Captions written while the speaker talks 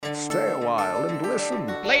Stay a while and listen.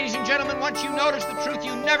 Ladies and gentlemen, once you notice the truth,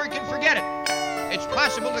 you never can forget it. It's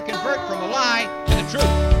possible to convert from a lie to the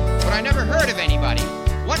truth, but I never heard of anybody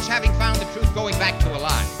once having found the truth going back to a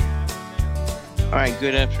lie. All right,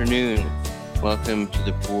 good afternoon. Welcome to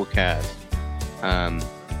the Poolcast.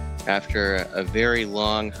 After a very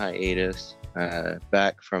long hiatus,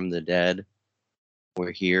 back from the dead,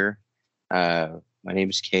 we're here. My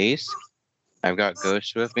name is Case. I've got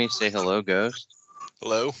Ghost with me. Say hello, Ghost.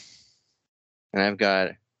 Hello. And I've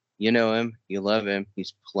got, you know him, you love him.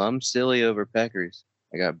 He's plumb silly over peckers.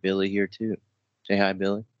 I got Billy here too. Say hi,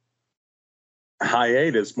 Billy.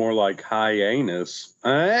 Hiatus, more like hyenas.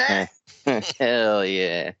 Hell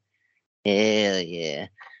yeah. Hell yeah.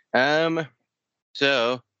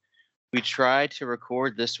 So we tried to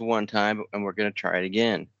record this one time and we're gonna try it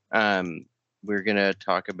again. We're gonna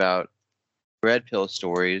talk about red pill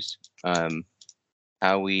stories,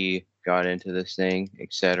 how we got into this thing,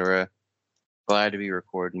 etc. Glad to be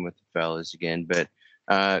recording with the fellas again. But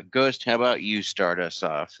Ghost, how about you start us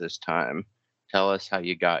off this time? Tell us how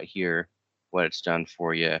you got here, what it's done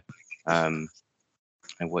for you, and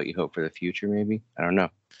what you hope for the future, maybe? I don't know.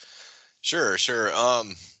 Sure.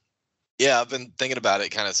 Yeah, I've been thinking about it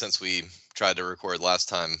kind of since we tried to record last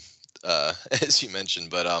time, as you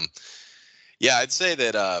mentioned. But yeah, I'd say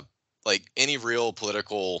that like any real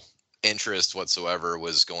political interest whatsoever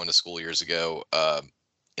was going to school years ago.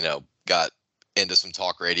 Got into some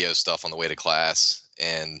talk radio stuff on the way to class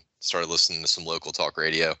and started listening to some local talk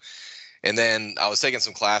radio. And then I was taking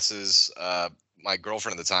some classes. My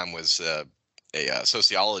girlfriend at the time was a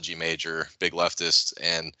sociology major, big leftist.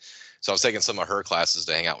 And so I was taking some of her classes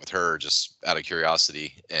to hang out with her just out of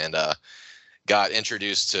curiosity, and got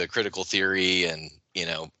introduced to critical theory and,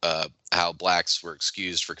 how blacks were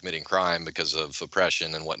excused for committing crime because of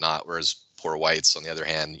oppression and whatnot, whereas poor whites, on the other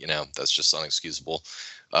hand, that's just unexcusable.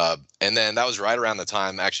 And then that was right around the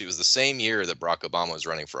time, actually, it was the same year that Barack Obama was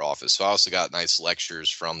running for office. So I also got nice lectures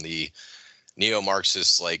from the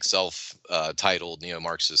neo-Marxist, like self-titled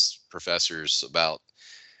neo-Marxist professors about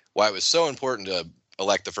why it was so important to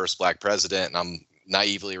elect the first black president. And I'm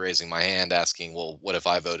naively raising my hand asking, well, what if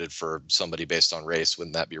I voted for somebody based on race?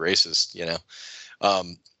 Wouldn't that be racist?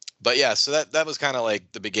 But yeah, so that was kind of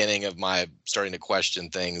like the beginning of my starting to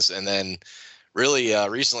question things. And then really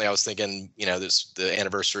recently I was thinking, the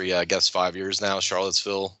anniversary, I guess 5 years now,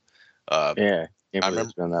 Charlottesville. Yeah, I remember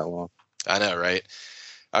it's been that long. I know, right?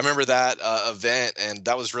 I remember that event, and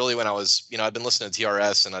that was really when I was, I'd been listening to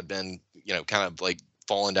TRS, and I'd been, kind of like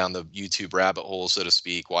falling down the YouTube rabbit hole, so to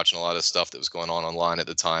speak, watching a lot of stuff that was going on online at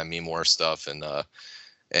the time, Me More stuff, and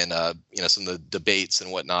some of the debates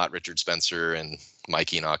and whatnot, Richard Spencer and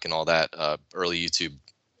Mike Enoch and all that early YouTube,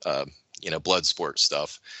 blood sport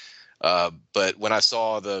stuff. But when I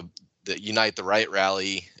saw the Unite the Right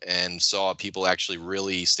rally and saw people actually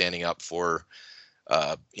really standing up for,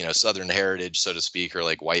 Southern heritage, so to speak, or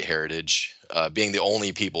like white heritage, being the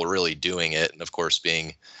only people really doing it, and of course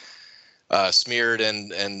being smeared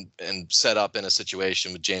and set up in a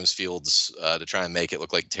situation with James Fields to try and make it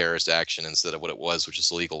look like terrorist action instead of what it was, which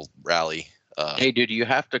is a legal rally. Hey, dude, you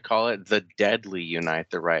have to call it the Deadly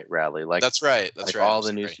Unite the Right rally. Like that's right. That's right. All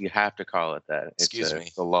the news, you have to call it that. Excuse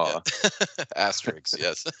me. The law. Yeah. Asterisks,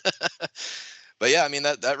 yes. But yeah, I mean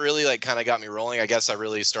that really like kind of got me rolling. I guess I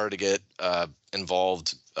really started to get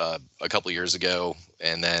involved a couple of years ago,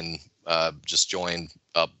 and then just joined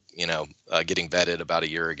up. Getting vetted about a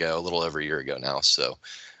year ago, a little over a year ago now. So,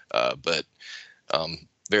 but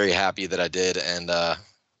very happy that I did, and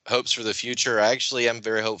hopes for the future. I actually am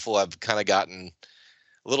very hopeful. I've kind of gotten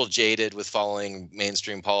a little jaded with following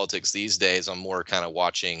mainstream politics these days. I'm more kind of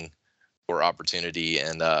watching for opportunity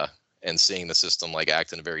and seeing the system like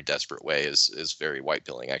act in a very desperate way is very white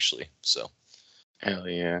pilling, actually. So, hell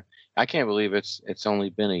yeah, I can't believe it's only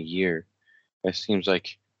been a year. It seems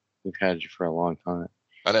like we've had you for a long time.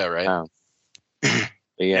 I know, right? But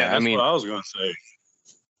yeah, that's I mean, what I was going to say.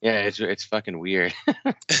 Yeah, it's fucking weird.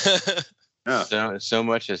 Yeah. So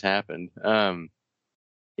much has happened.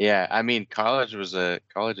 Yeah, I mean, college is a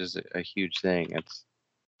huge thing. It's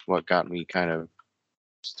what got me kind of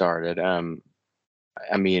started. I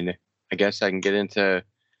mean, I guess I can get into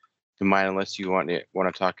mine unless you want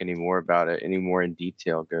to talk any more about it, any more in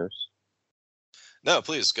detail, Ghost. No,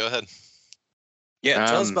 please go ahead. Yeah,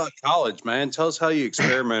 tell us about college, man. Tell us how you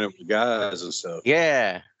experimented with guys and stuff.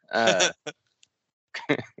 Yeah.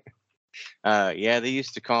 Yeah, they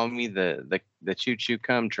used to call me the choo choo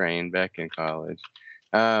cum train back in college.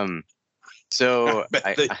 So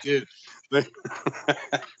they did.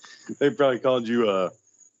 They probably called you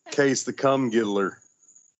Case the cum giddler.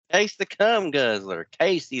 Case the cum guzzler.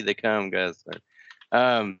 Casey the cum guzzler.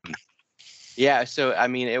 Um, yeah. So I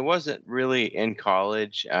mean, it wasn't really in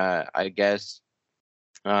college. I guess.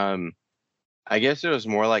 Um, I guess it was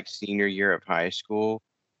more like senior year of high school.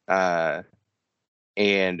 Uh,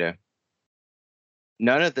 and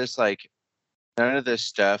none of this like none of this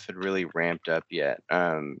stuff had really ramped up yet.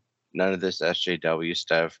 None of this SJW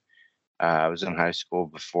stuff. I was in high school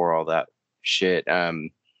before all that shit.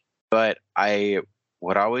 But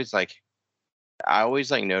what I always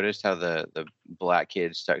like noticed how the black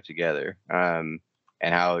kids stuck together. And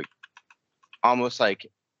how almost like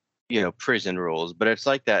prison rules, but it's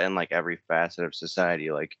like that in like every facet of society.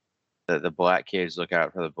 Like the black kids look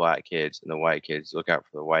out for the black kids, and the white kids look out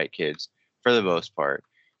for the white kids for the most part.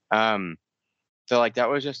 Um, so like that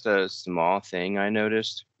was just a small thing I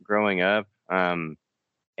noticed growing up.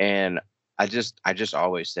 And I just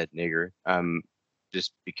always said nigger,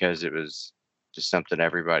 just because it was just something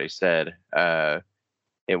everybody said.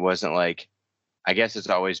 It wasn't like, I guess it's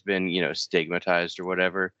always been, stigmatized or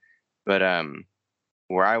whatever. But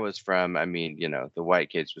where I was from, I mean, the white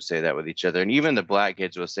kids would say that with each other, and even the black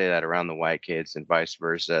kids would say that around the white kids, and vice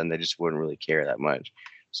versa, and they just wouldn't really care that much.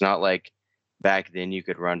 It's not like back then you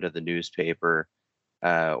could run to the newspaper,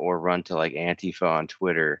 or run to like Antifa on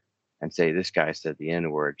Twitter and say this guy said the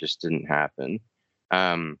N word. Just didn't happen.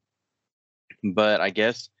 Um, but I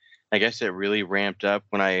guess it really ramped up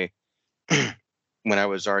when I when I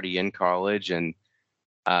was already in college, and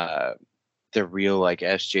uh, the real like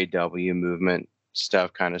SJW movement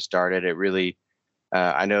stuff kind of started. It really,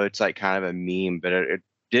 I know it's like kind of a meme, but it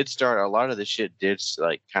did start. A lot of the shit did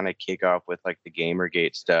like kind of kick off with like the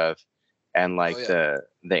Gamergate stuff, and like Oh yeah.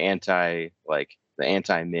 the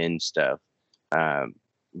anti men stuff, um,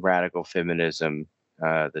 radical feminism,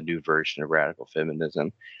 the new version of radical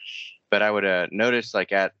feminism. But I would notice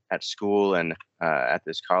like at school and at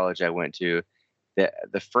this college I went to,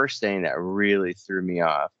 the first thing that really threw me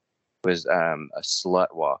off was a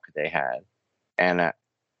slut walk they had, and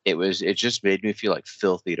it just made me feel like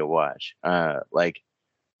filthy to watch. Like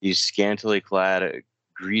these scantily clad,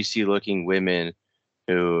 greasy looking women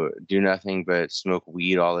who do nothing but smoke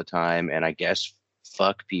weed all the time, and I guess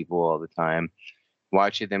fuck people all the time.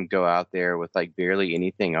 Watching them go out there with like barely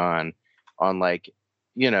anything on like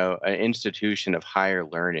an institution of higher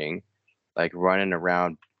learning, like running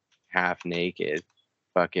around half naked,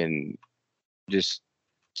 fucking just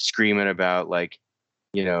screaming about like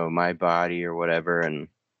my body or whatever. And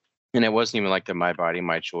it wasn't even like the my body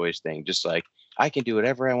my choice thing, just like I can do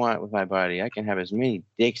whatever I want with my body, I can have as many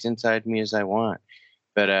dicks inside me as I want.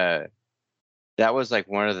 But that was like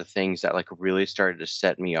one of the things that like really started to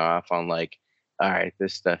set me off on like, all right,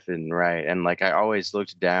 this stuff isn't right. And like I always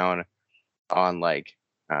looked down on like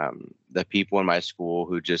the people in my school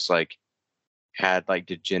who just like had like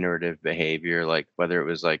degenerative behavior, like whether it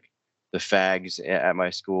was like the fags at my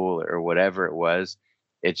school or whatever it was.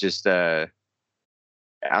 It just I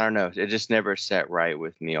don't know, it just never sat right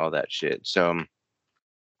with me, all that shit. So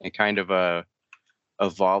it kind of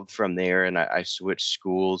evolved from there, and I switched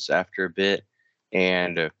schools after a bit,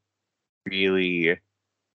 and really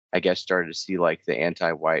I guess started to see like the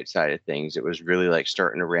anti-white side of things. It was really like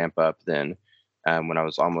starting to ramp up then, when I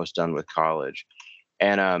was almost done with college.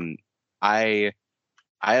 And I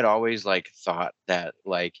I had always like thought that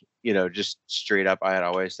like, just straight up, I had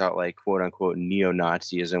always thought like quote unquote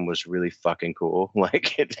neo-Nazism was really fucking cool.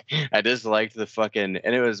 Like I just liked the fucking,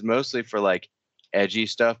 and it was mostly for like edgy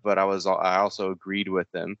stuff, but I also agreed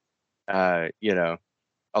with them.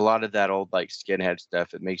 A lot of that old like skinhead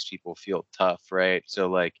stuff, it makes people feel tough, right? So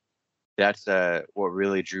like that's what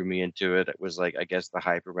really drew me into it. It was like, I guess, the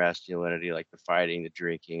hyper masculinity, like the fighting, the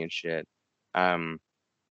drinking and shit. Um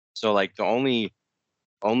so like the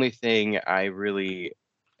only thing I really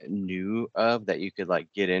knew of that you could like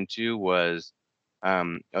get into was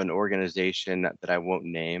an organization that I won't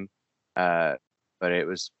name, uh, but it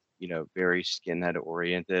was very skinhead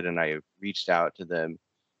oriented, and I reached out to them.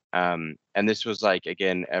 And this was like,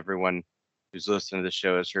 again, everyone who's listening to the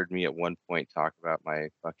show has heard me at one point talk about my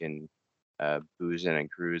fucking boozing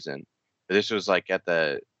and cruising. But this was like at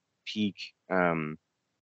the peak um,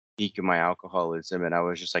 peak of my alcoholism, and I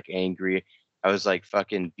was just like angry. I was like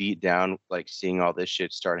fucking beat down, like seeing all this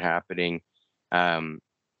shit start happening. Um,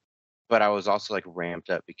 but I was also like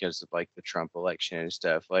ramped up because of like the Trump election and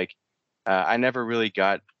stuff. Like, I never really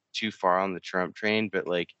got too far on the Trump train, but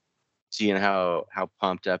like seeing how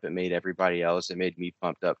pumped up it made everybody else, it made me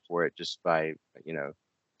pumped up for it just by you know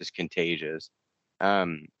just contagious.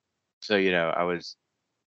 Um, so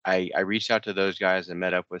I reached out to those guys and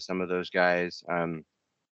met up with some of those guys.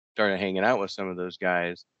 Started hanging out with some of those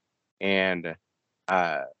guys, and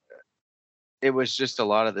uh, it was just a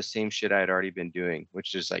lot of the same shit I had already been doing,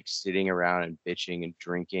 which is like sitting around and bitching and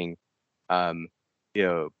drinking, um,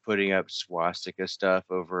 putting up swastika stuff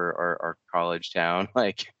over our college town.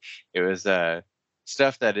 Like it was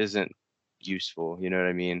stuff that isn't useful, you know what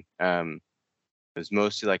I mean? It was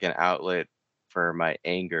mostly like an outlet for my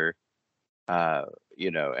anger,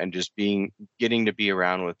 and just getting to be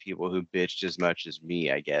around with people who bitched as much as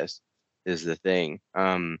me, I guess, is the thing.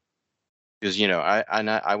 Because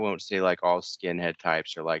I won't say like all skinhead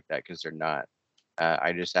types are like that because they're not.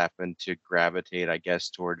 I just happen to gravitate, I guess,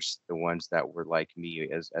 towards the ones that were like me,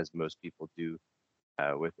 as most people do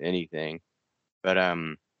with anything. But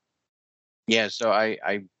yeah. So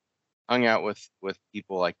I hung out with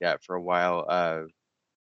people like that for a while,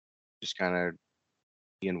 just kind of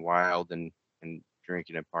being wild and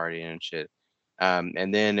drinking and partying and shit.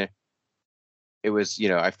 And then it was,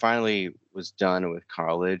 I finally was done with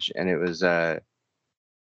college, and it was I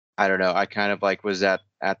don't know, I kind of like was at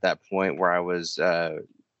that point where I was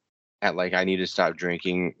at like I need to stop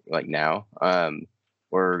drinking like now.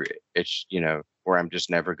 Or it's where I'm just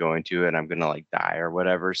never going to, and I'm gonna like die or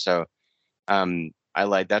whatever. So I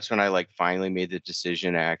like that's when I like finally made the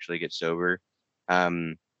decision to actually get sober.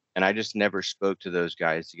 And I just never spoke to those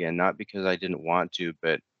guys again, not because I didn't want to,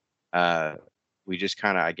 but uh we just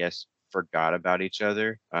kind of, I guess, forgot about each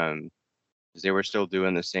other. 'Cause they were still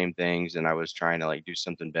doing the same things, and I was trying to like do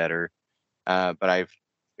something better. But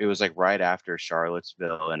it was like right after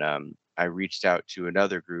Charlottesville, and I reached out to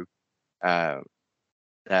another group uh,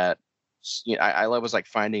 that I was like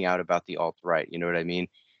finding out about the alt right. You know what I mean?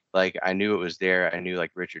 Like I knew it was there. I knew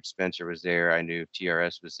like Richard Spencer was there. I knew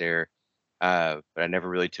TRS was there, but I never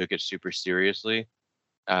really took it super seriously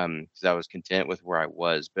because I was content with where I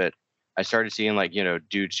was. But I started seeing like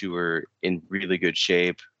dudes who were in really good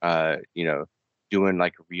shape, doing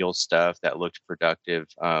like real stuff that looked productive.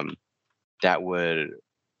 That would,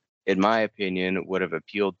 in my opinion, would have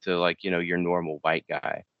appealed to like your normal white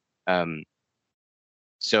guy. Um,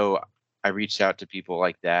 so I reached out to people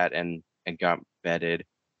like that and got vetted.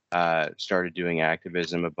 Started doing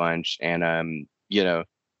activism a bunch, and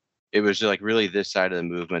it was like really this side of the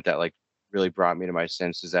movement that like really brought me to my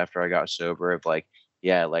senses after I got sober. Of like,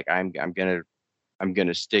 yeah, like I'm gonna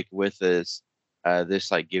stick with this.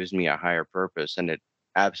 This like gives me a higher purpose, and it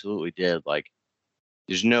absolutely did. Like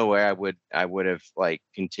there's no way I would have like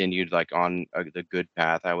continued like on the good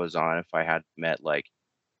path I was on if I had met like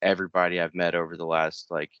everybody I've met over the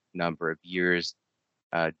last like number of years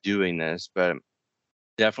doing this. But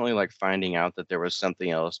definitely like finding out that there was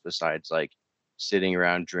something else besides like sitting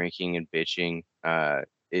around drinking and bitching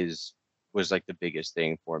is was like the biggest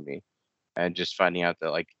thing for me. And just finding out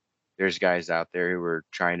that like there's guys out there who are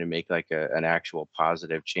trying to make like an actual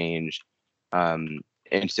positive change,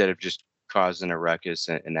 instead of just causing a ruckus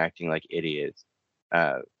and acting like idiots.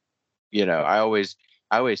 Uh, I always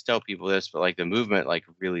tell people this, but like the movement like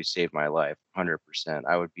really saved my life 100%.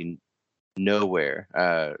 I would be nowhere,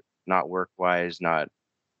 not work wise, not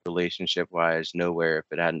relationship wise, nowhere if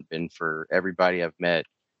it hadn't been for everybody I've met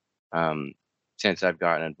um, since I've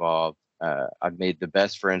gotten involved. I've made the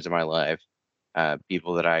best friends of my life,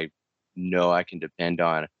 people that I know I can depend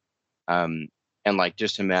on. Um, and like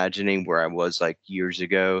just imagining where I was like years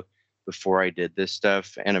ago before I did this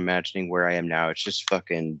stuff, and imagining where I am now, it's just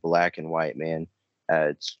fucking black and white, man.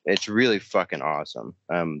 It's really fucking awesome.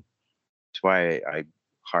 That's why I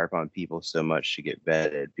harp on people so much to get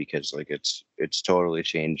vetted, because like it's totally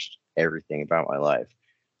changed everything about my life.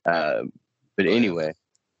 But anyway,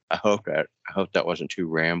 I hope that wasn't too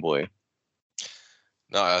rambly.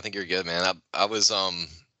 No, I think you're good, man. I was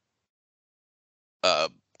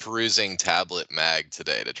perusing Tablet Mag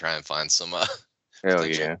today to try and find some Hell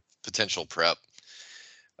potential, yeah. potential prep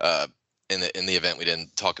in the event we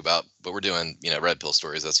didn't talk about, but we're doing red pill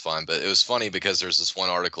stories. That's fine. But it was funny because there's this one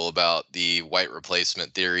article about the white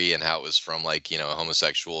replacement theory and how it was from like a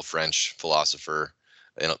homosexual French philosopher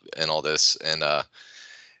and all this. And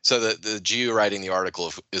so the Jew writing the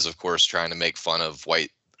article is of course trying to make fun of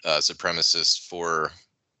white supremacists for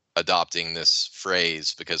adopting this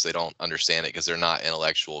phrase because they don't understand it, because they're not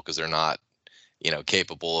intellectual, because they're not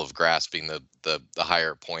capable of grasping the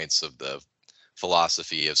higher points of the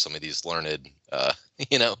philosophy of some of these learned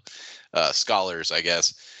scholars, I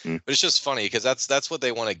guess. Mm. But it's just funny because that's what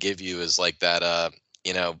they want to give you, is like that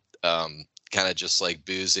kind of just like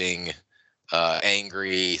boozing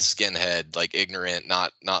angry skinhead, like ignorant,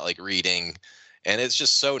 not like reading. And it's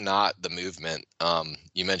just so not the movement.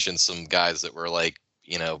 You mentioned some guys that were like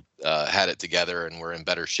had it together and were in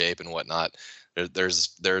better shape and whatnot.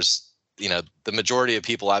 There's the majority of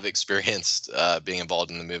people I've experienced being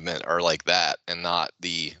involved in the movement are like that, and not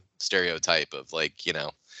the stereotype of like,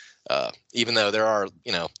 even though there are,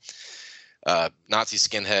 Nazi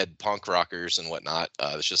skinhead punk rockers and whatnot,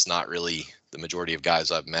 it's just not really the majority of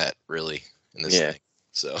guys I've met really in this thing.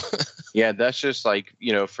 So yeah, that's just like,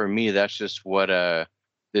 for me, that's just what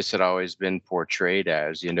this had always been portrayed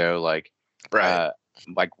as, like right.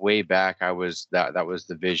 Like way back, that was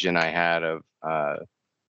the vision I had of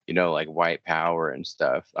like white power and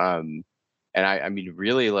stuff. And I mean,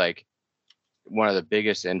 really, like one of the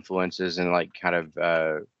biggest influences and like kind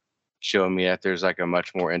of showing me that there's like a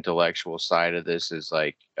much more intellectual side of this is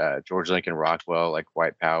like George Lincoln Rockwell, like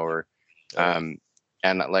white power. And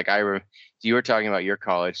like you were talking about your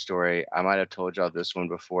college story. I might have told y'all this one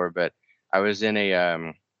before, but I was in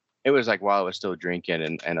a it was like while I was still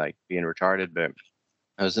drinking and like being retarded, but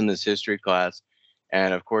I was in this history class,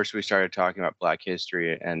 and of course we started talking about Black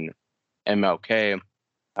history and MLK,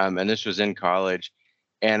 and this was in college,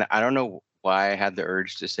 and I don't know why I had the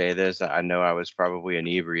urge to say this. I know I was probably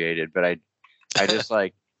inebriated, but I just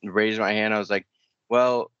like raised my hand. I was like,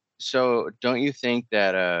 well, so don't you think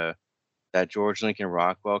that that George Lincoln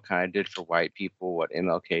Rockwell kind of did for white people what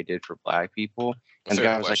MLK did for Black people? And the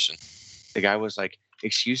guy was like,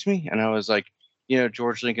 excuse me? And I was like,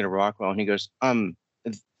 George Lincoln Rockwell. And he goes,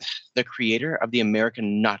 the creator of the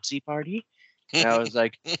American Nazi Party? And I was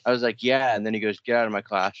like, yeah. And then he goes, get out of my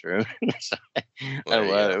classroom. So I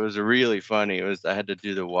love it. It was really funny. I had to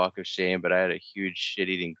do the walk of shame, but I had a huge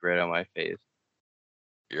shit-eating grin on my face.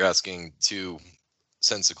 You're asking too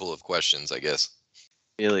sensical of questions, I guess.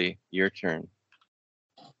 Billy, your turn.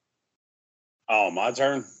 Oh, my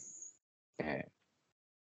turn? Yeah.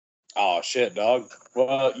 Oh, shit, dog.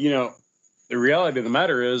 Well, the reality of the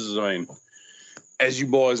matter is, I mean, as you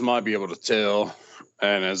boys might be able to tell,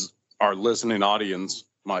 and as our listening audience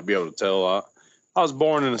might be able to tell, I was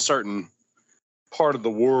born in a certain part of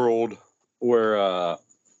the world where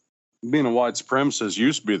being a white supremacist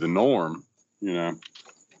used to be the norm,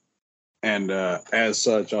 and as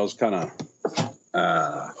such, I was kind of,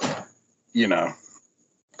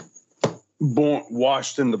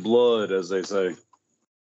 washed in the blood, as they say.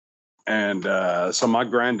 And so my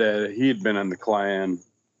granddad, he had been in the Klan,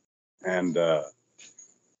 and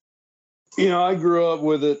I grew up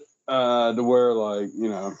with it to where, like, you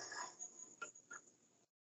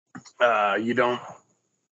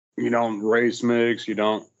don't race mix, you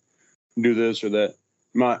don't do this or that.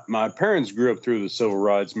 My parents grew up through the civil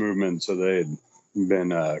rights movement, so they had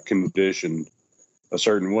been conditioned a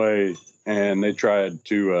certain way, and they tried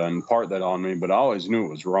to impart that on me, but I always knew it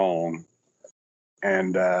was wrong.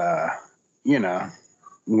 And when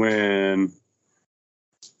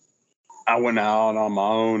I went out on my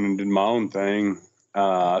own and did my own thing,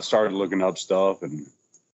 I started looking up stuff, and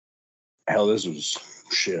hell, this was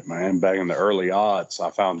shit, man. Back in the early aughts,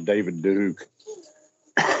 I found David Duke,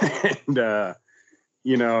 and I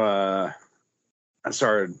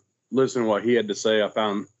started listening to what he had to say. I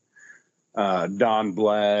found Don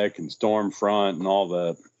Black and Stormfront and all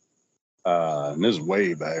that. And this is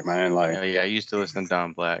way back, man. Like, yeah, I used to listen to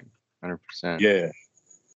Don Black, 100%.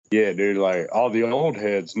 Yeah, dude. Like, all the old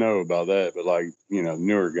heads know about that, but like,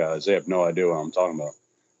 newer guys, they have no idea what I'm talking about.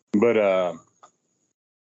 But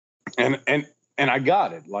and I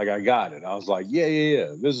got it. Like, I got it. I was like,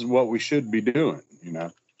 yeah. This is what we should be doing,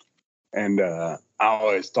 And I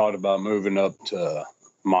always thought about moving up to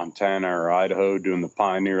Montana or Idaho, doing the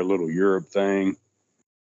Pioneer Little Europe thing.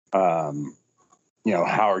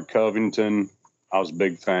 Howard Covington, I was a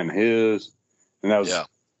big fan of his. And that was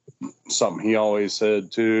something he always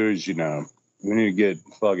said too, is, we need to get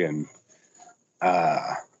fucking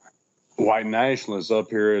white nationalists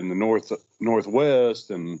up here in the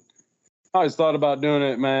Northwest. And I always thought about doing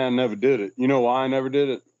it, man. Never did it. You know why I never did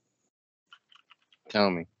it?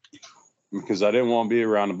 Tell me. Because I didn't want to be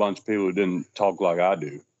around a bunch of people who didn't talk like I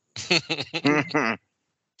do. I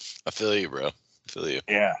feel you, bro. I feel you.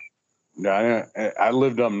 Yeah. I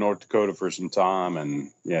lived up in North Dakota for some time, and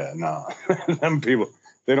them people,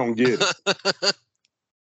 they don't get it.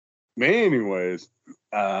 But anyways,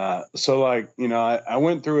 so like, I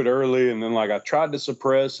went through it early, and then like I tried to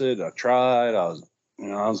suppress it. I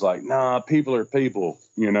was like, nah, people are people,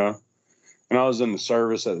 And I was in the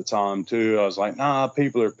service at the time too. I was like, nah,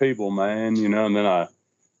 people are people, man, And then I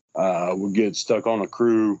would get stuck on a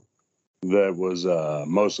crew that was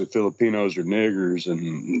mostly Filipinos or niggers,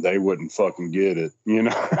 and they wouldn't fucking get it,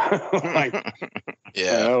 Like,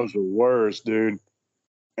 yeah, that was the worst, dude.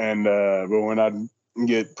 And but when I'd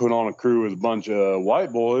get put on a crew with a bunch of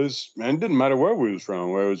white boys, man, it didn't matter where we was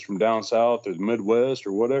from, whether it was from down south or the Midwest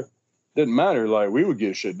or whatever. Didn't matter. Like, we would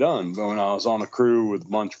get shit done. But when I was on a crew with a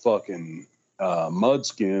bunch of fucking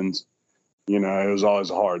mudskins, you know, it was always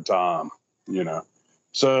a hard time, you know.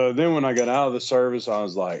 So then when I got out of the service, I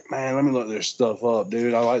was like, man, let me look this stuff up,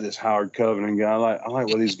 dude. I like this Howard Covenant guy. I like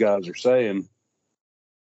what these guys are saying.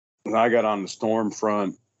 And I got on the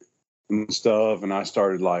Stormfront and stuff, and I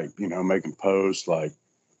started, like, you know, making posts like,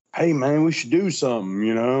 hey, man, we should do something,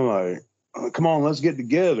 you know, like, oh, come on, let's get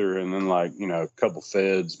together. And then, like, you know, a couple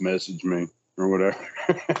feds messaged me or whatever.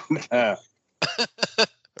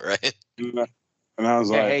 Right. And I was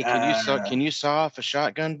like, hey, can you saw off a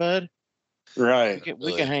shotgun, bud? Right.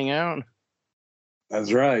 We can hang out.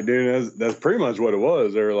 That's right, dude. That's pretty much what it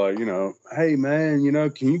was. They were like, you know, hey, man, you know,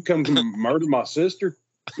 can you come murder my sister?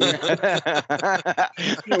 You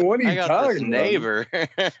know, what are you talking about? Neighbor.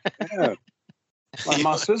 Yeah. Like,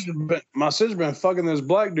 my sister been fucking this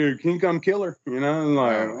black dude. Can you come kill her? You know, and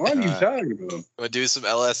like, what are you talking about? We'll do some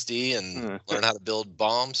LSD and learn how to build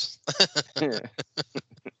bombs.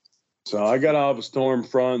 So I got off a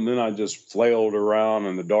Stormfront, and then I just flailed around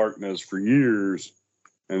in the darkness for years.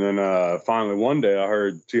 And then finally one day I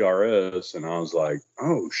heard TRS, and I was like,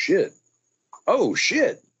 oh shit. Oh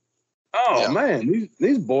yeah. Man,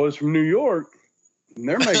 these boys from New York,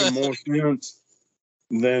 they're making more sense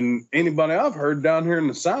than anybody I've heard down here in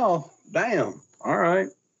the South. Damn. All right.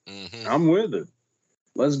 Mm-hmm. I'm with it.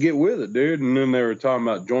 Let's get with it, dude. And then they were talking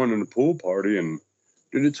about joining the pool party, and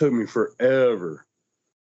dude, it took me forever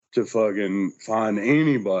to fucking find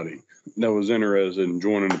anybody that was interested in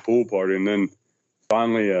joining the pool party. And then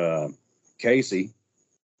finally, Casey,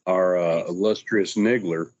 our illustrious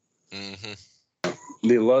Niggler,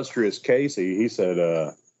 the illustrious Casey, he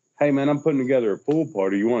said, hey, man, I'm putting together a pool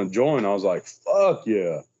party. You want to join? I was like, fuck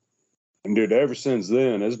yeah. And, dude, ever since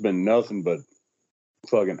then, it's been nothing but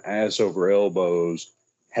fucking ass over elbows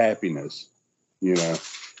happiness, you know.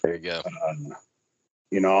 There you go.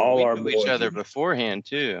 You know, all we our knew boys each other beforehand,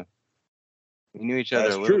 too. We knew each other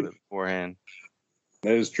a little bit beforehand.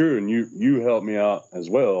 That is true. And you helped me out as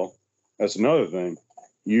well. That's another thing.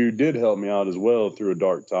 You did help me out as well through a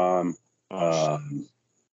dark time.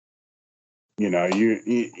 You know,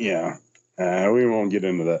 yeah. We won't get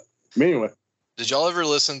into that. But anyway. Did y'all ever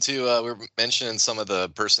listen to, we were mentioning some of the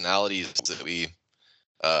personalities that we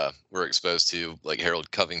were exposed to, like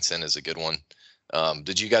Harold Covington is a good one.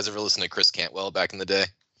 Did you guys ever listen to Chris Cantwell back in the day?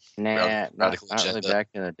 Nah, not really back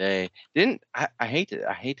in the day. I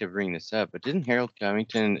hate to bring this up, but didn't Harold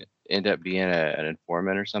Covington end up being an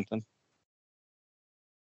informant or something?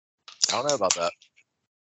 I don't know about that.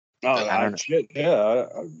 Oh, I don't know. Shit, yeah.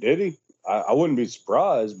 Did he? I wouldn't be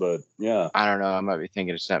surprised, but yeah. I don't know. I might be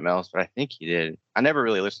thinking of something else, but I think he did. I never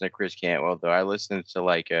really listened to Chris Cantwell though. I listened to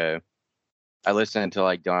like Don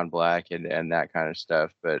Black and that kind of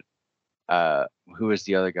stuff. But who was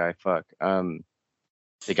the other guy? Fuck.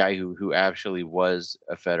 The guy who actually was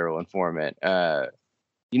a federal informant.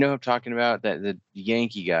 You know who I'm talking about? That the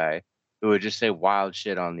Yankee guy who would just say wild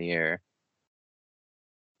shit on the air.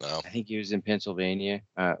 No. I think he was in Pennsylvania.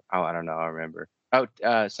 I don't know. I remember.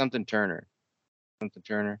 Something Turner.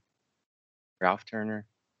 Ralph Turner.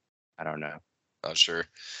 I don't know. Not sure.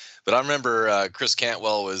 But I remember Chris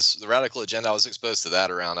Cantwell was the Radical Agenda. I was exposed to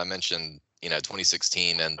that around, I mentioned,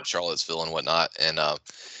 2016 and Charlottesville and whatnot. And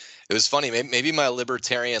it was funny. Maybe my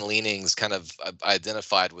libertarian leanings kind of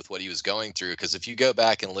identified with what he was going through. Because if you go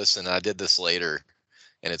back and listen, and I did this later,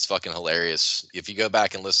 and it's fucking hilarious. If you go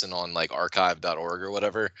back and listen on like archive.org or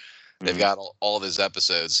whatever, they've got all of his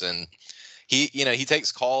episodes. And he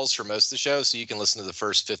takes calls for most of the show. So you can listen to the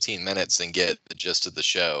first 15 minutes and get the gist of the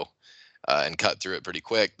show. And cut through it pretty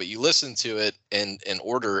quick, but you listen to it in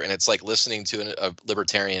order, and it's like listening to a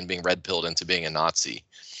libertarian being red-pilled into being a Nazi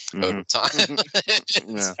over time.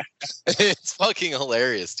 It's fucking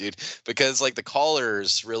hilarious, dude, because like the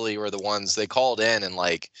callers really were the ones they called in and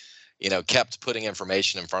like, kept putting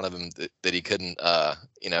information in front of him that he couldn't,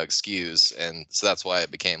 excuse. And so that's why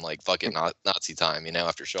it became like fucking Nazi time,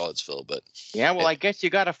 after Charlottesville. But yeah, well, I guess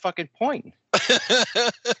you got a fucking point.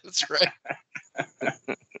 That's right.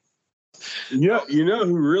 Yeah,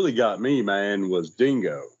 who really got me, man, was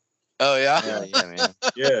Dingo. Oh yeah, yeah, man.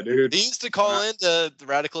 Yeah, dude. He used to call into the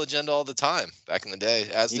Radical Agenda all the time back in the day.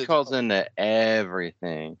 He calls into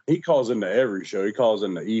everything. He calls into every show. He calls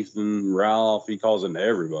into Ethan, Ralph. He calls into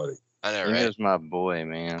everybody. I know, right? He was my boy,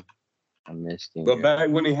 man. I missed him. But back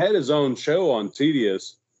when he had his own show on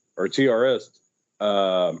TDS or TRS,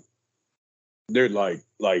 dude, like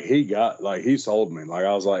he sold me. Like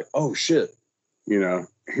I was like, oh shit,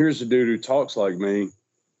 here's a dude who talks like me,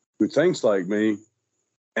 who thinks like me,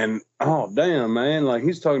 and oh damn, man, like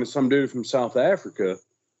he's talking to some dude from South Africa,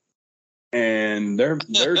 and they're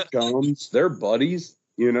chums, they're buddies,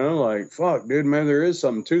 like fuck, dude, man, there is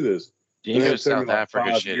something to this. Dingo it took me South like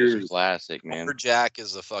Africa 5 shit years. is classic, man. Upper Jack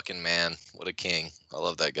is a fucking man. What a king. I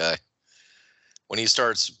love that guy. When he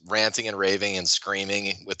starts ranting and raving and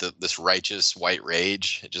screaming with this righteous white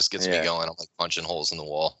rage, it just gets me Yeah. going. I'm like punching holes in the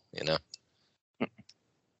wall, you know?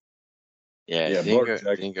 Yeah,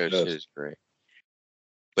 Blackjack Dingo is shit best. is great.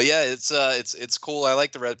 But yeah, it's cool. I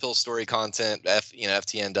like the Red Pill story content.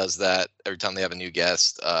 FTN does that every time they have a new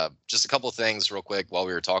guest. Just a couple of things real quick while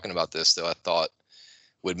we were talking about this, though, I thought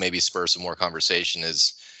would maybe spur some more conversation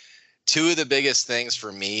is two of the biggest things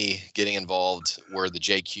for me getting involved were the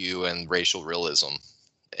JQ and racial realism.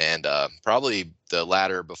 And probably the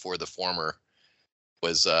latter before the former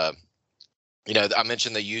was, I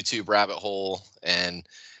mentioned the YouTube rabbit hole, and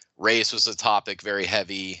race was a topic very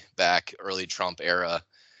heavy back early Trump era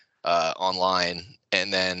online.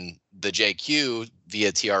 And then the JQ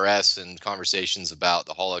via TRS and conversations about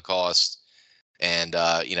the Holocaust and,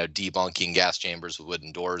 debunking gas chambers with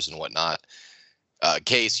wooden doors and whatnot.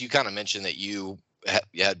 Case, you kind of mentioned that you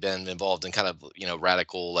had been involved in kind of,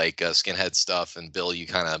 radical like skinhead stuff. And Bill, you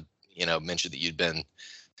kind of, mentioned that you'd been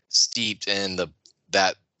steeped in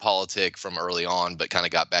that politic from early on, but kind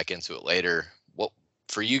of got back into it later. What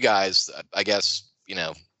for you guys, I guess,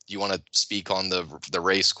 you want to speak on the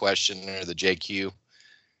race question or the JQ,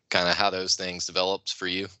 kind of how those things developed for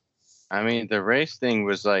you? I mean, the race thing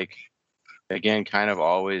was like, again, kind of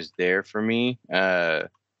always there for me.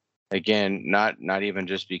 Again, not even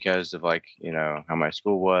just because of like, how my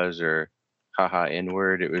school was or haha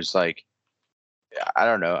N-word. It was like, I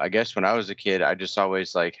don't know. I guess when I was a kid, I just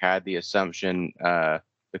always like had the assumption, the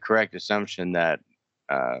correct assumption that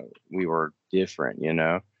we were different,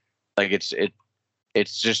 like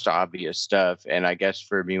it's just obvious stuff. And I guess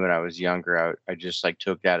for me, when I was younger, I just like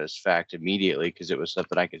took that as fact immediately because it was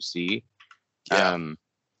something I could see. Yeah.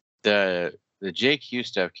 The JQ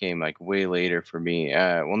stuff came like way later for me.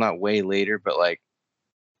 Well, not way later, but like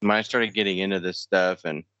when I started getting into this stuff,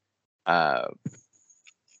 and I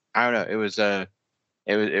don't know, it was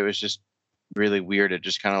just really weird. It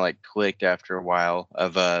just kind of like clicked after a while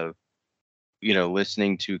of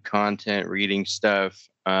listening to content, reading stuff,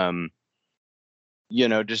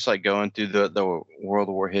 just like going through the World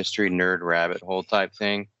War history nerd rabbit hole type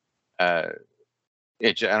thing.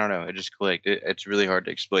 I don't know. It just clicked. It's really hard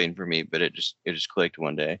to explain for me, but it just clicked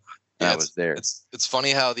one day. Yeah, I was there. It's funny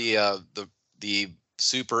how the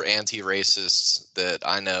super anti-racists that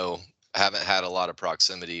I know haven't had a lot of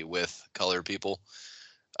proximity with colored people.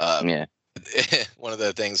 Yeah. One of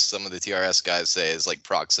the things some of the TRS guys say is like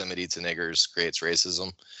proximity to niggers creates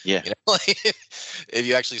racism. Yeah. Like if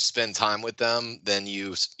you actually spend time with them, then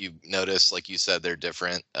you notice, like you said, they're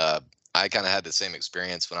different. I kind of had the same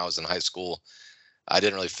experience when I was in high school. I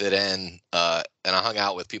didn't really fit in, and I hung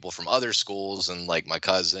out with people from other schools, and like my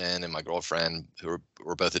cousin and my girlfriend who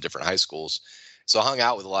were both at different high schools. So I hung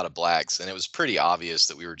out with a lot of blacks, and it was pretty obvious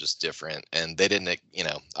that we were just different. And they didn't,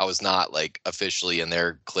 I was not like officially in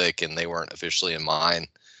their clique, and they weren't officially in mine,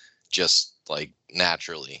 just like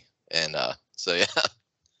naturally. And so yeah.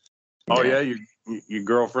 Oh yeah, your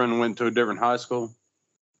girlfriend went to a different high school.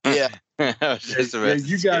 Yeah. Yeah,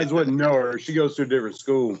 you guys wouldn't know her. She goes to a different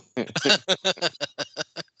school.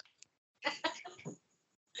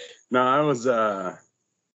 No, I was,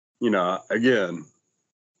 again,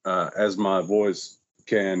 as my voice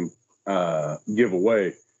can give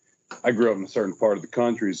away, I grew up in a certain part of the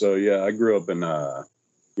country. So, yeah, I grew up in,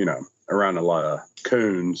 around a lot of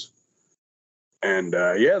coons. And,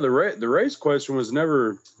 the race question was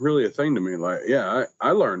never really a thing to me. Like, yeah,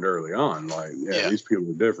 I learned early on, like, these people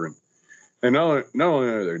are different. And not only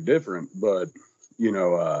are they different, but,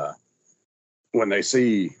 when they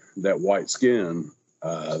see that white skin,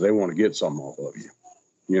 they want to get something off of you,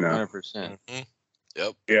 100%. Mm-hmm.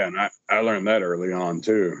 Yep. Yeah, and I learned that early on,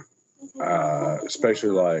 too. Especially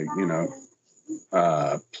like,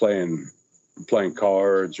 playing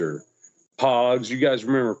cards or Pogs. You guys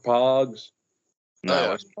remember Pogs? No, Oh,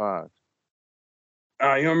 yeah. it's Pog.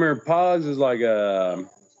 You don't remember Pogs is like it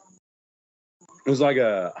was like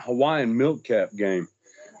a Hawaiian milk cap game.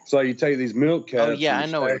 So you take these milk caps. Oh yeah, I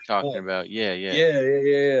know what you're stack talking them up. about. Yeah.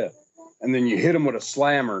 Yeah. And then you hit them with a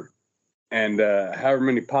slammer, and however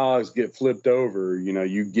many Pogs get flipped over,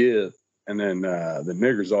 you get. And then the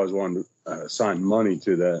niggers always wanted to assign money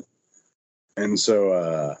to that. And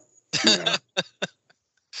so,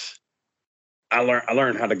 I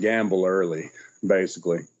learned how to gamble early,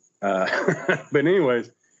 basically. But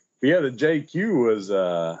anyways, the JQ was,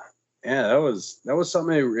 that was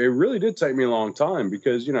something. It really did take me a long time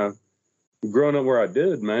because, growing up where I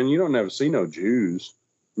did, man, you don't ever see no Jews,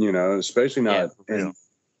 especially not in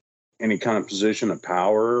any kind of position of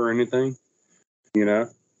power or anything,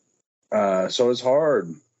 So it's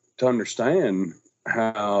hard to understand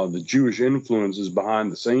how the Jewish influence is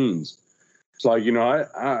behind the scenes. It's like,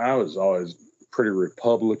 I was always pretty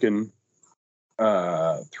Republican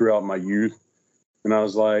throughout my youth. And I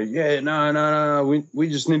was like, yeah, no. We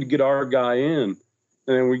just need to get our guy in.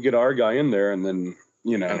 And then we get our guy in there, and then,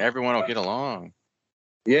 And everyone will get along.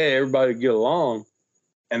 Yeah, everybody get along.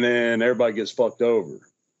 And then everybody gets fucked over,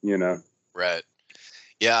 Right.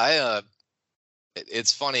 Yeah,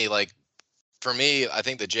 it's funny, like, for me, I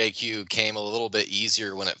think the JQ came a little bit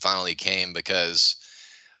easier when it finally came because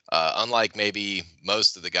unlike maybe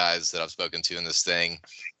most of the guys that I've spoken to in this thing,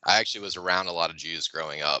 I actually was around a lot of Jews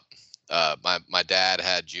growing up. My dad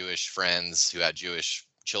had Jewish friends who had Jewish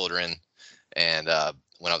children, and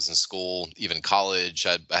when I was in school, even college,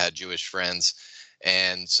 I had Jewish friends,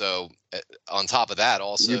 and so on top of that,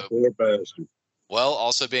 also,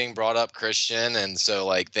 also being brought up Christian, and so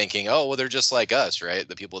like thinking, oh well, they're just like us, right?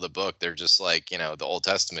 The people of the book, they're just like the Old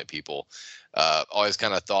Testament people. Always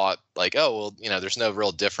kind of thought like, oh well, there's no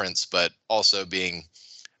real difference, but also being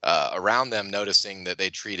around them, noticing that they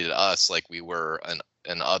treated us like we were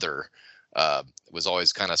an other, was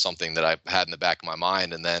always kind of something that I had in the back of my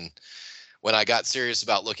mind. And then when I got serious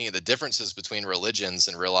about looking at the differences between religions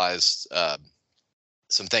and realized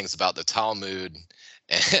some things about the Talmud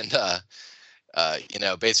and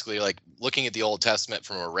basically like looking at the Old Testament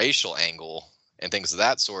from a racial angle and things of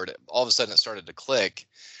that sort, all of a sudden it started to click.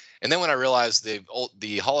 And then when I realized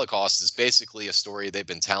the Holocaust is basically a story they've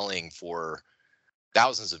been telling for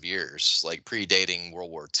thousands of years, like predating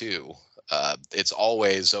World War II. It's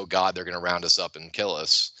always, oh God, they're going to round us up and kill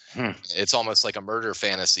us. It's almost like a murder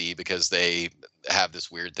fantasy because they have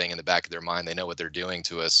this weird thing in the back of their mind. They know what they're doing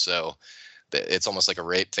to us. So it's almost like a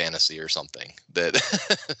rape fantasy or something that,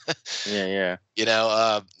 Yeah.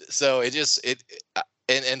 So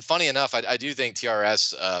and funny enough, I do think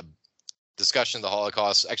TRS discussion of the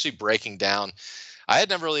Holocaust actually breaking down. I had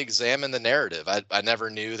never really examined the narrative. I never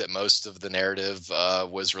knew that most of the narrative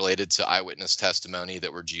was related to eyewitness testimony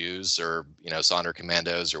that were Jews or, Sonder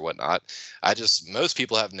commandos or whatnot. Most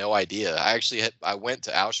people have no idea. I went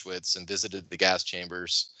to Auschwitz and visited the gas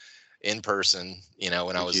chambers in person,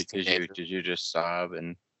 when I was. Did you just sob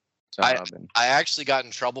and I actually got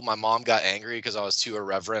in trouble. My mom got angry because I was too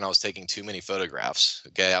irreverent. I was taking too many photographs.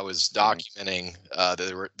 Okay, I was documenting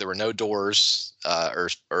that there were no doors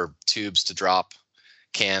or tubes to drop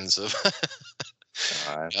cans of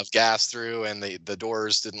of gas through, and the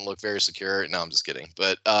doors didn't look very secure. No, I'm just kidding.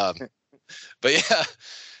 But yeah.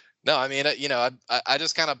 No, I mean, I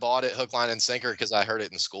just kind of bought it hook, line, and sinker because I heard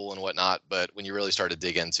it in school and whatnot. But when you really start to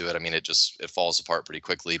dig into it, I mean, it falls apart pretty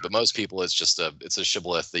quickly. But most people, it's a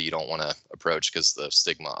shibboleth that you don't want to approach because the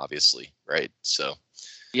stigma, obviously, right? So,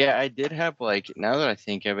 yeah, I did have now that I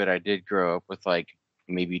think of it, I did grow up with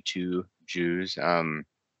maybe 2 Jews,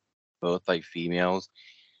 both females.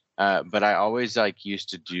 But I always used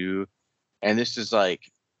to do, and this is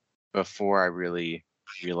before I really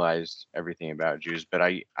realized everything about Jews, but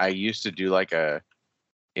I used to do a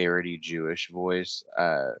parody Jewish voice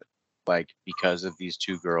because of these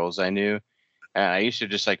 2 girls I knew, and I used to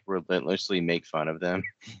just relentlessly make fun of them,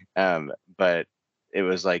 but it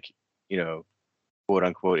was quote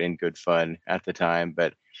unquote in good fun at the time.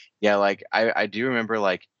 But yeah, I do remember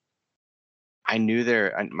I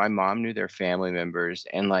knew my mom knew their family members,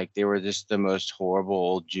 and they were just the most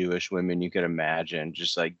horrible Jewish women you could imagine,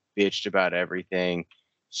 just bitched about everything,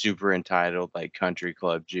 super entitled, country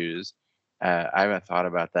club Jews. I haven't thought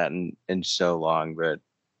about that in so long, but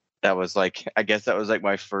that was I guess that was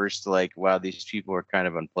my first wow, these people are kind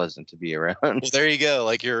of unpleasant to be around. Well, there you go.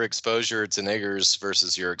 Your exposure to niggers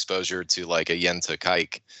versus your exposure to a Yenta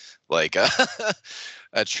Kike,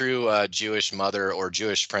 a true Jewish mother or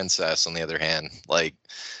Jewish princess, on the other hand.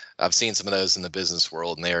 I've seen some of those in the business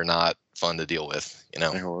world, and they are not fun to deal with.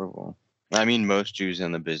 They're horrible. I mean, most Jews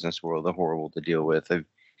in the business world are horrible to deal with.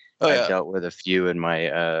 I've dealt with a few in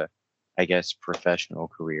my, I guess, professional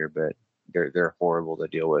career, but they're horrible to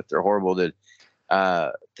deal with. They're horrible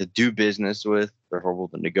to do business with. They're horrible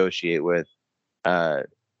to negotiate with.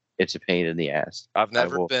 It's a pain in the ass. I've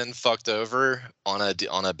never been fucked over on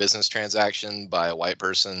a business transaction by a white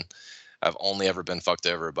person. I've only ever been fucked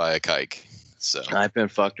over by a kike. So I've been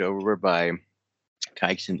fucked over by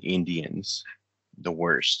kikes and Indians. The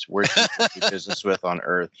worst people to do business with on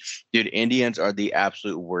earth. Dude, Indians are the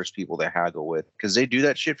absolute worst people to haggle with because they do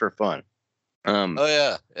that shit for fun. Oh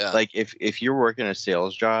yeah. If you're working a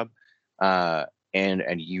sales job,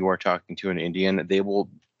 and you are talking to an Indian, they will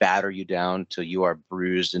batter you down till you are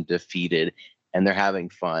bruised and defeated, and they're having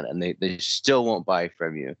fun, and they still won't buy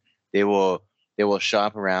from you. They will they will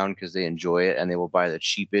shop around because they enjoy it, and they will buy the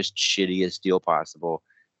cheapest, shittiest deal possible.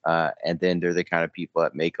 And then they're the kind of people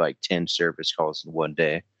that make like 10 service calls in one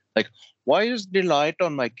day. Like, why is the light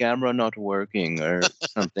on my camera not working, or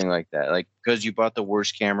something like that? Like, because you bought the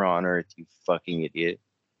worst camera on earth, you fucking idiot.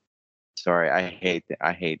 Sorry, I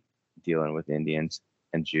hate dealing with Indians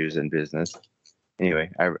and Jews in business. Anyway,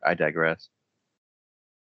 I digress.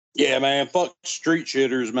 Yeah, man. Fuck street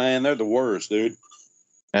shitters, man. They're the worst, dude.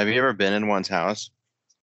 Have you ever been in one's house?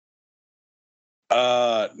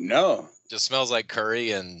 No. Just smells like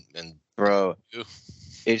curry and Bro, Ew.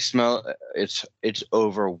 it's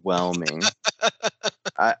overwhelming.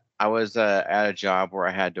 I was at a job where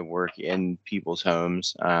I had to work in people's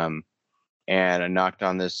homes, and I knocked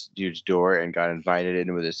on this dude's door and got invited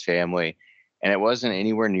in with his family. And it wasn't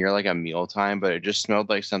anywhere near like a mealtime, but it just smelled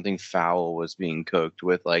like something foul was being cooked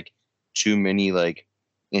with like too many like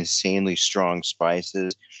insanely strong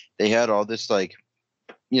spices. They had all this like,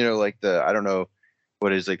 like I don't know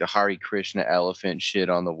what is like the Hare Krishna elephant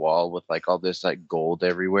shit on the wall with like all this like gold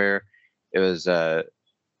everywhere. It's a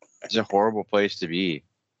horrible place to be.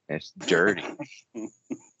 It's dirty.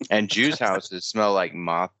 And Jews' houses smell like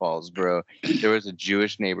mothballs, bro. There was a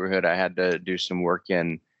Jewish neighborhood I had to do some work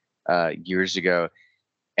in years ago,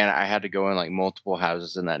 and I had to go in like multiple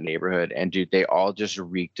houses in that neighborhood, and dude, they all just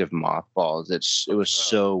reeked of mothballs. It was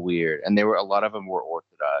so weird, and a lot of them were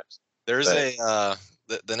Orthodox. There's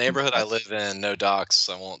the neighborhood I live in, no docs,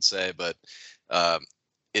 I won't say, but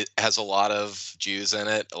it has a lot of Jews in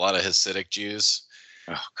it, a lot of Hasidic Jews.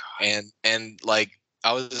 Oh god. And like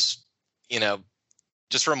I was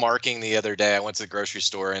just remarking the other day, I went to the grocery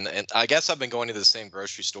store, and I guess I've been going to the same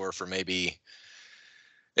grocery store for maybe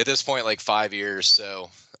at this point like 5 years. So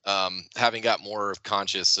having got more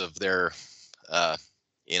conscious of their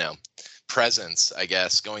presence, I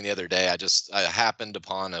guess, going the other day, I happened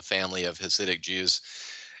upon a family of Hasidic Jews,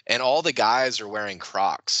 and all the guys are wearing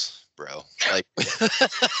Crocs, bro. Like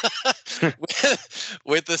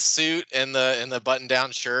with the suit and the button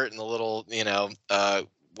down shirt and the little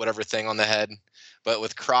whatever thing on the head, but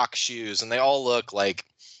with Croc shoes, and they all look like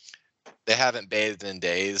they haven't bathed in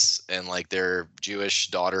days, and like their Jewish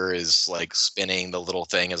daughter is like spinning the little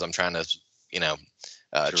thing as I'm trying to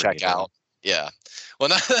check out. Yeah, well,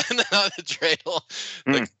 not the dreidel,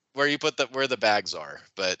 where you put where the bags are.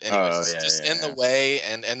 But anyways, in the way,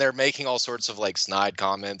 and they're making all sorts of like snide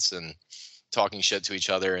comments and talking shit to each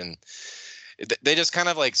other, and they just kind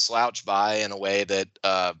of like slouch by in a way that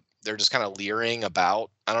they're just kind of leering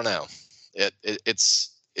about. I don't know.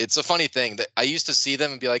 It's a funny thing that I used to see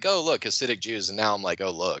them and be like, oh, look, Hasidic Jews. And now I'm like, oh,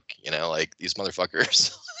 look, like these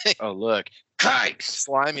motherfuckers. Oh, look.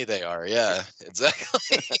 Slimy they are. Yeah,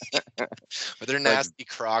 exactly. But they're nasty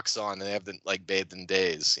Crocs on, and they haven't like bathed in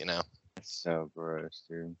days, It's so gross,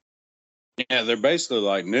 dude. Yeah, they're basically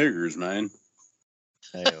like niggers, man.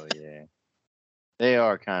 Hell yeah. They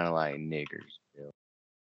are kind of like niggers, Bill.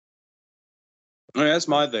 I mean, that's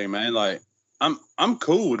my thing, man. Like, I'm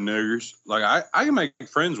cool with niggers. Like I can make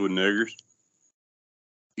friends with niggers.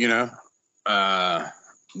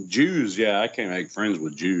 Jews, yeah, I can't make friends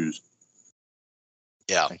with Jews.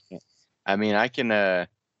 Yeah. I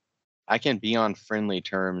can be on friendly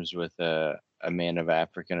terms with a man of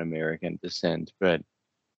African American descent, but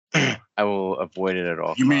I will avoid it at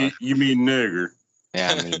all. You mean nigger?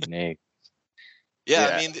 Yeah, I mean Nick.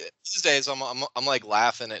 Yeah, I mean these days I'm like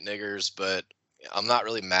laughing at niggers, but I'm not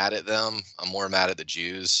really mad at them. I'm more mad at the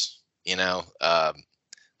Jews, like I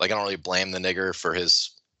don't really blame the nigger for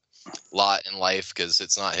his lot in life because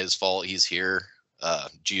it's not his fault he's here.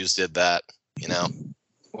 Jews did that,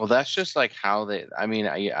 Well, that's just like how they, I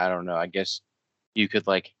don't know. I guess you could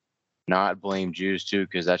like not blame Jews too,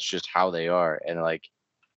 because that's just how they are. And like,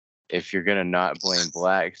 if you're going to not blame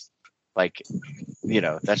blacks, like,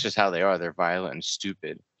 that's just how they are. They're violent and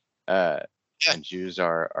stupid. And Jews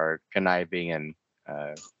are conniving and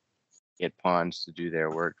get pawns to do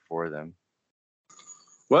their work for them.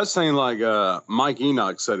 Well, that's saying like Mike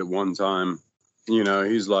Enoch said at one time.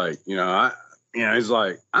 He's like, he's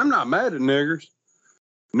like, I'm not mad at niggers.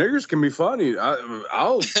 Niggers can be funny.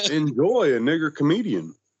 I'll enjoy a nigger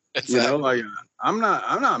comedian. Exactly. Like I'm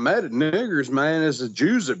not mad at niggers, man. It's the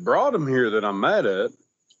Jews that brought them here that I'm mad at.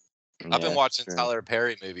 I've been watching Tyler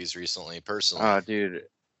Perry movies recently, personally. Oh, dude.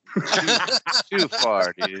 Too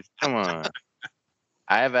far, dude. Come on.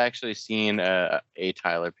 I have actually seen a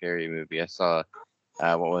Tyler Perry movie. I saw,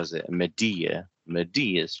 what was it?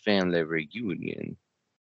 Medea's Family Reunion.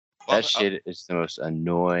 That shit is the most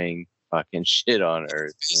annoying fucking shit on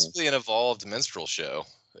earth. It's basically an evolved minstrel show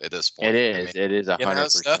at this point. It is. It is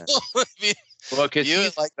 100%. Well, because You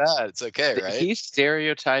he's like that. It's okay, right? he's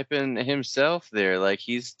stereotyping himself there. Like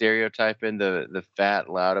he's stereotyping the fat,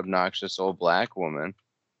 loud, obnoxious old black woman.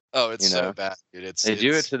 Oh, it's You so know, bad, dude. they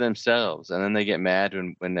do it to themselves, and then they get mad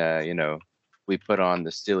when you know, we put on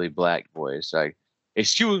the silly black voice. Like,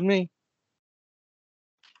 excuse me.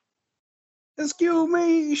 Excuse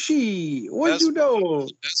me, what That's- you do?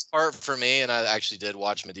 best part for me, and I actually did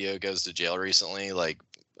watch Medea Goes to Jail recently, like,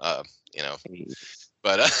 you know,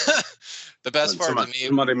 but the best part to me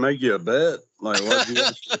Somebody make you a bet? Like, what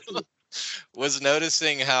you was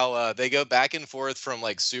noticing how they go back and forth from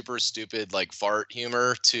like super stupid like fart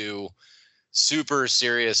humor to super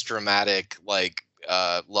serious dramatic like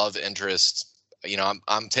love interest. You know,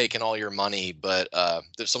 I'm taking all your money, but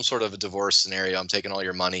there's some sort of a divorce scenario. I'm taking all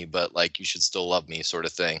your money, but like you should still love me, sort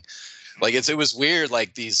of thing. Like it was weird,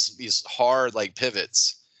 like these hard like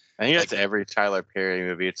pivots. I think that's like, every Tyler Perry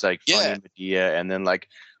movie. It's like funny Yeah. Medea, and then like,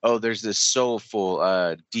 oh, there's this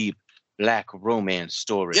soulful, deep black romance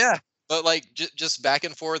story. Yeah, but like just back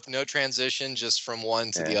and forth, no transition, just from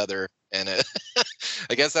one to the Yeah. other. And it,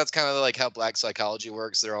 I guess that's kind of like how black psychology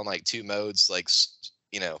works. They're on like two modes, like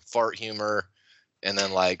you know, fart humor, and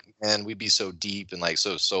then like, man, we'd be so deep and like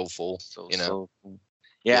so soulful, you know. Soulful.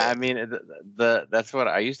 Yeah, Yeah. I mean, that's what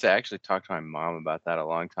I used to actually talk to my mom about that a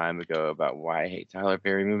long time ago about why I hate Tyler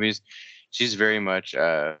Perry movies. She's very much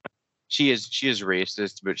she is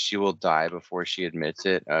racist, but she will die before she admits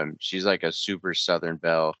it. She's like a super Southern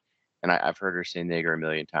belle, and I've heard her say nigger a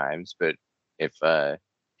million times. But if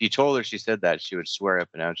you told her she said that, she would swear up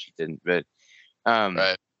and down she didn't. But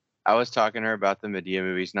Right. I was talking to her about the Medea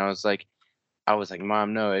movies, and I was like,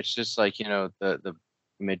 Mom, no, it's just like, you know, the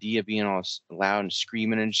Medea being all loud and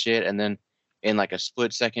screaming and shit, and then in like a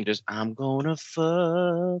split second, just I'm gonna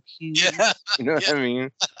fuck you. Yeah. You know what I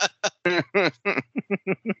mean?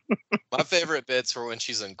 My favorite bits were when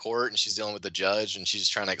she's in court and she's dealing with the judge and she's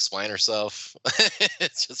trying to explain herself.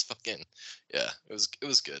 It's just fucking, yeah. It was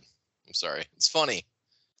good. I'm sorry. It's funny.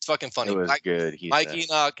 It's fucking funny. It was good. Mike said.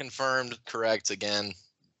 Enoch confirmed, correct again.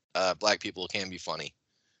 Black people can be funny,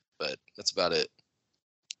 but that's about it.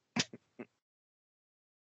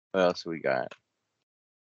 What else we got?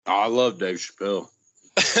 Oh, I love Dave Chappelle.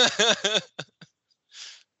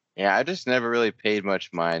 Yeah, I just never really paid much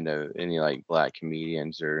mind to any like black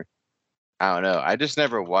comedians, or I don't know. I just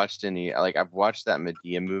never watched any. Like, I've watched that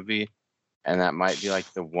Medea movie, and that might be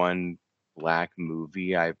like the one black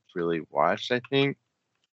movie I've really watched, I think.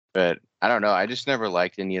 But I don't know. I just never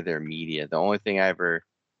liked any of their media. The only thing I ever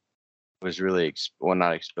was really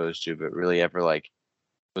not exposed to, but really ever like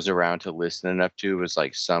was around to listen enough to was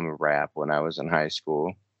like some rap when I was in high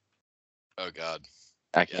school. Oh God.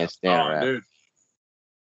 I can't stand rap. Dude.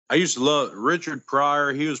 I used to love Richard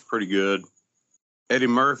Pryor. He was pretty good. Eddie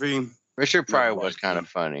Murphy. Richard Pryor was liked kind him. of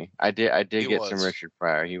funny. I did He get some was. Richard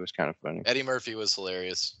Pryor. He was kind of funny. Eddie Murphy was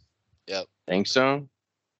hilarious. Yep. Think so? Did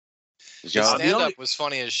His y'all, stand only- up was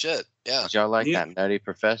funny as shit. Yeah. did y'all like Yeah. that Nutty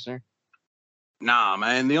Professor? Nah,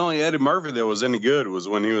 man. The only Eddie Murphy that was any good was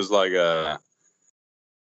when he was like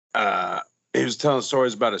he was telling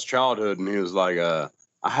stories about his childhood, and he was like I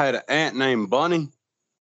had an aunt named Bunny,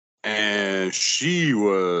 and she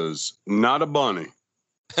was not a bunny.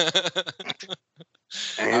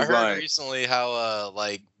 And I he's heard like, recently how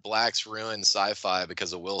like blacks ruined sci-fi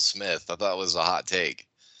because of Will Smith. I thought it was a hot take.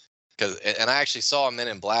 And I actually saw Men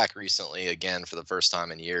in Black recently again for the first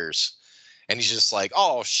time in years. And he's just like,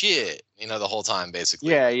 oh shit, you know, the whole time basically.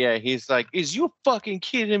 Yeah. He's like, is you fucking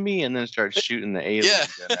kidding me? And then starts shooting the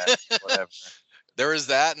aliens. Yeah. And whatever. There was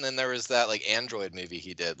that, and then there was that like Android movie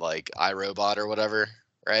he did, like iRobot or whatever,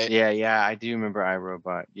 right? Yeah. I do remember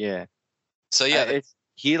iRobot. Yeah. So yeah,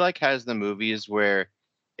 He like has the movies where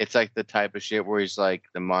it's like the type of shit where he's like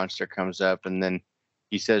the monster comes up and then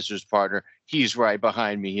he says to his partner, he's right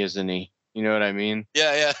behind me, isn't he? You know what I mean?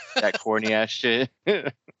 yeah. That corny ass shit.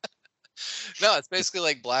 No, it's basically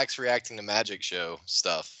like blacks reacting to magic show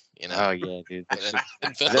stuff, you know. Oh yeah, dude.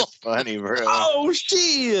 In film. That's funny, bro. oh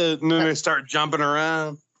shit! And then they start jumping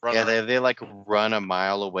around. Run Yeah, around. they like run a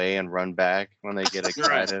mile away and run back when they get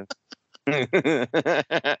excited.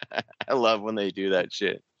 I love when they do that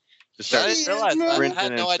shit. Just I start didn't realize that. I sprinting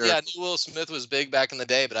had in no idea. I circles. knew Will Smith was big back in the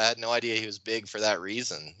day, but I had no idea he was big for that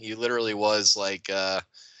reason. He literally was like,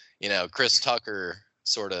 you know, Chris Tucker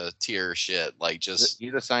sort of tier shit. Like, just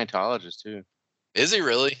He's a Scientologist too. is he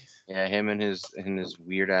really? Yeah, him and his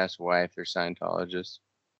weird ass wife are Scientologists.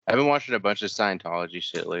 I've been watching a bunch of Scientology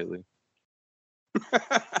shit lately.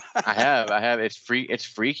 I have. It's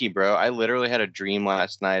freaky, bro. I literally had a dream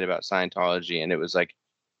last night about Scientology, and it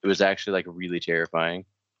was actually like really terrifying.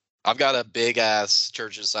 I've got a big ass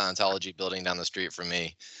Church of Scientology building down the street from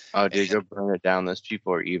me. Oh, dude, go burn it down. Those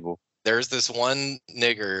people are evil. There's this one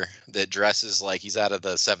nigger that dresses like he's out of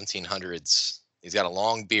the 1700s. He's got a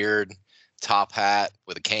long beard, top hat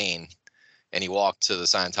with a cane, and he walked to the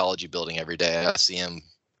Scientology building every day. I see him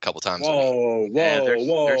a couple times a week. Whoa, Yeah, they're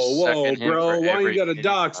whoa, sucking him bro! for Why you every gotta penny.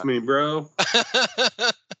 dox me, bro?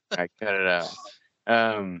 I cut it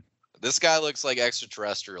out. This guy looks like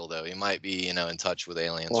extraterrestrial, though. He might be, in touch with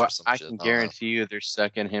aliens Well, or some I shit. can don't know. guarantee you they're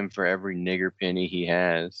sucking him for every nigger penny he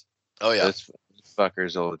has. Oh yeah, Those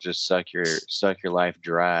fuckers will just suck your life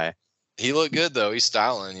dry. he looked good though. He's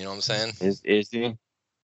styling. You know what I'm saying? Is he?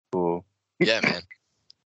 Cool. Yeah, man.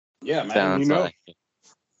 Yeah, man. Sounds like it.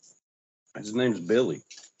 His name's Billy.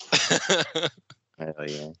 Hell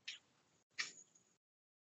yeah.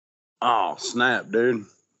 Oh snap, dude!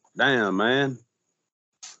 Damn, man.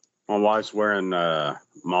 My wife's wearing a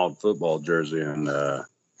Mauled football jersey, and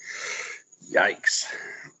yikes!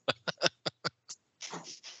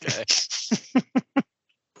 Okay.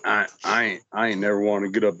 I ain't never want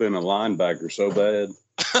to get up in a linebacker so bad.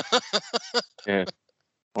 Yeah.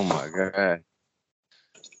 Oh my god.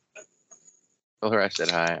 Tell her I said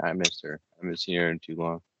hi. I missed her. I haven't seen her in too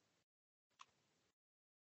long.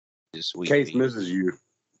 She's a sweet Case pea. misses you.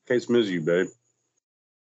 Case misses you, babe.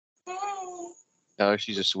 Tell her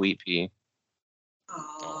she's a sweet pea.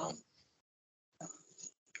 Oh.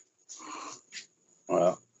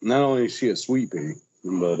 Well, not only is she a sweet pea,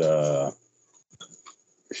 but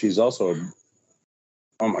she's also,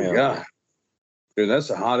 oh my Yeah. god, dude, that's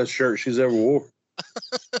the hottest shirt she's ever wore.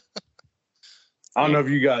 I don't know if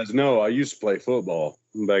you guys know, I used to play football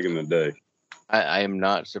back in the day. I am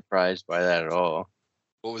not surprised by that at all.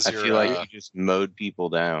 What was I your feel like you just mowed people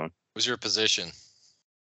down. what was your position?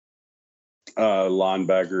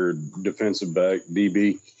 Linebacker, defensive back,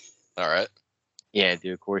 DB. All right. Yeah,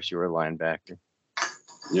 dude. Of course you were a linebacker.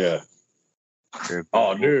 Yeah. You're a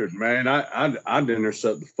Oh, big- dude, man, I'd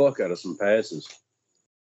intercept the fuck out of some passes.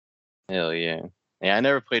 Hell yeah. Yeah, I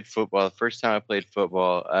never played football. The first time I played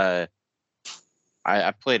football,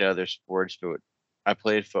 I played other sports, but I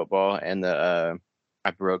played football and I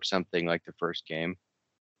broke something like the first game.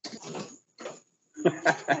 So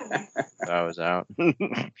I was out.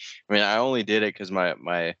 I mean, I only did it because my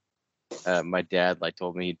dad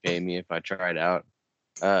told me he'd pay me if I tried out.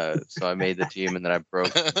 So I made the team and then I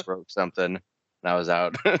broke something and I was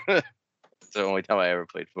out. It's the only time I ever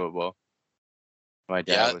played football. My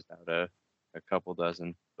dad Yeah. was out a couple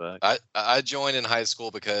dozen, but I joined in high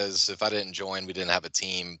school because if I didn't join, we didn't have a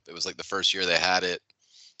team. It was like the first year they had it.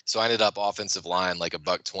 So I ended up offensive line like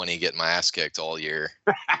 $120 getting my ass kicked all year.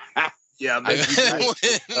 Yeah, I bet you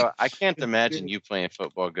did. so I can't imagine you playing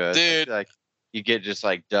football good. Dude. Like you get just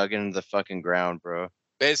dug into the fucking ground, bro.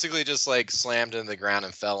 Basically just slammed into the ground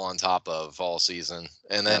and fell on top of all season.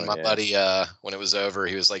 And then Oh, my yeah. buddy, when it was over,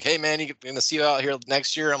 he was like, "Hey man, you gonna see you out here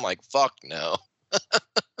next year?" I'm like, "Fuck no."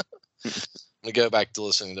 I'm gonna go back to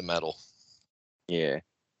listening to metal. Yeah.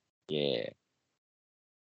 Yeah.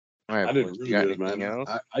 All right, I did boys, you really got good, anything man.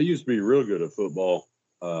 else? I used to be real good at football.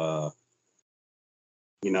 I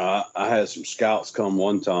had some scouts come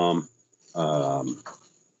one time from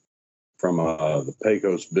the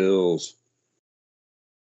Pecos Bills,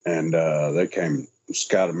 and they came and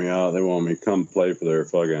scouted me out. They wanted me to come play for their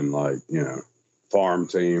fucking farm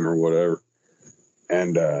team or whatever.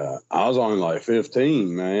 And I was only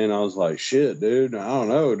 15, man. I was like, shit, dude. I don't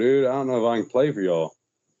know if I can play for y'all.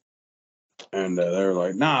 And they were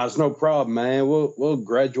like, nah, it's no problem, man. We'll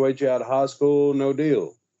graduate you out of high school, no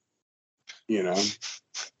deal.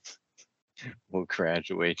 We'll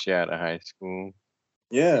graduate you out of high school.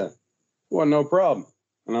 Yeah, well, no problem.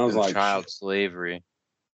 And I was like, child shit. slavery.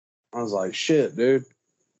 I was like, shit, dude.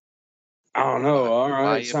 I don't know. All Buy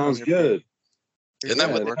right, you sounds from your good. Isn't that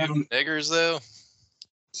Yeah, what it they do with niggers though?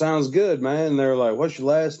 Sounds good, man. And they were like, what's your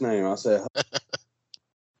last name? I said,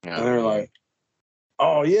 and they were like,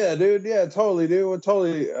 oh yeah, dude, yeah, totally, dude. Well,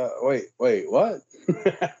 totally. Wait, what?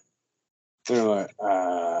 They're like,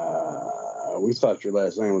 we thought your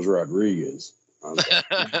last name was Rodriguez. I was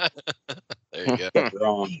like, There you go. got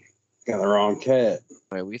the wrong cat.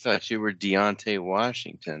 Wait, we thought you were Deontay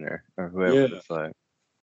Washington or whoever Yeah. the fuck.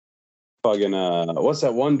 Fucking what's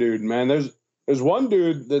that one dude, man? There's one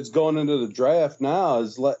dude that's going into the draft now.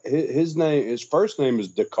 His first name is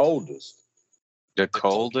DeColdest. The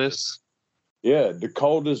coldest? Yeah,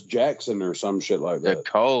 DeColdest Jackson or some shit like The that.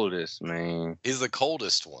 coldest, man. He's the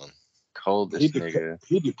coldest one. Coldest nigga.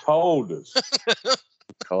 He DeColdest.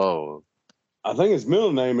 Cold. I think his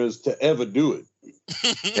middle name is To Ever Do It.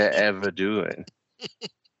 To ever do it.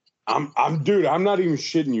 I'm not even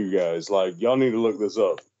shitting you guys. Like, y'all need to look this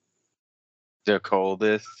up. The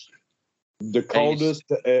coldest. The coldest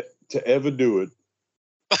to ever do it.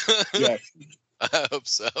 Yeah. I hope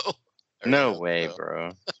so. No way,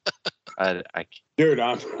 bro. I Dude,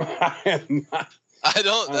 I am not. I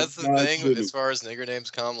don't. That's the thing. Kidding. As far as nigger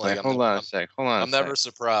names come, like, hold on a sec. I'm never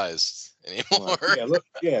surprised anymore. Yeah, look.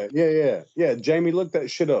 Yeah. Jamie, look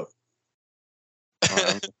that shit up.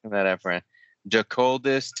 I'm looking that up, right? The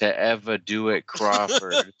coldest to ever do it,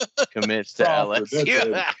 Crawford commits to Crawford,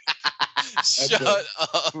 LSU. Shut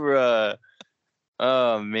up. Bruh.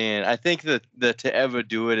 Oh man, I think the to ever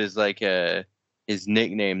do it is like his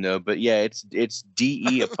nickname though. But yeah, it's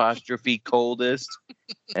DE apostrophe coldest,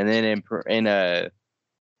 and then in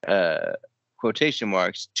quotation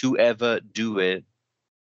marks to ever do it,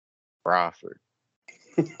 Crawford.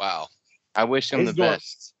 Wow. I wish him the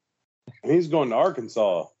best. He's going to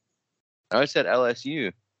Arkansas. I said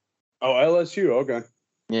LSU. Oh, LSU. Okay.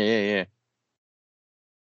 Yeah.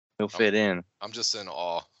 He'll fit in. I'm just in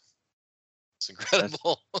awe. It's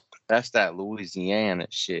incredible. That's that Louisiana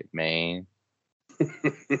shit, man. Dude,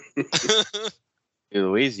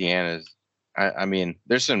 Louisiana's. I mean,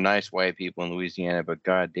 there's some nice white people in Louisiana, but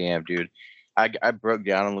goddamn, dude, I broke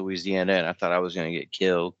down in Louisiana and I thought I was gonna get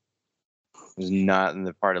killed. It was not in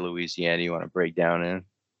the part of Louisiana you want to break down in.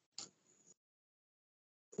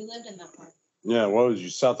 We lived in that part. Yeah, what was you,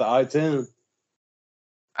 south of I-10?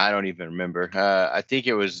 I don't even remember. I think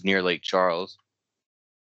it was near Lake Charles.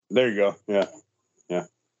 There you go. Yeah.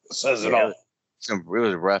 Says it all. It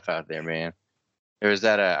was rough out there, man. There was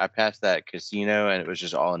that. I passed that casino, and it was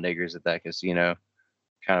just all niggers at that casino,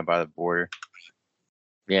 kind of by the border.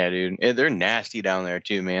 Yeah, dude, they're nasty down there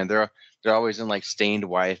too, man. They're always in like stained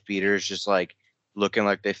wife beaters, just like looking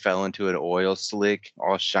like they fell into an oil slick,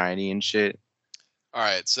 all shiny and shit. All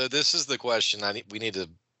right, so this is the question we need to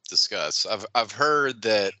discuss. I've heard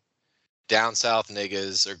that down south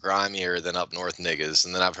niggas are grimier than up north niggas,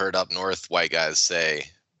 and then I've heard up north white guys say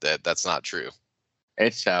that that's not true.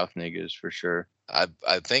 It's south niggas for sure. I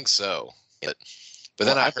think so, but then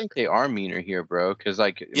then I think they are meaner here, bro. Because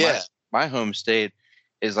like my home state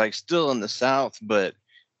is like still in the south, but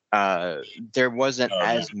there wasn't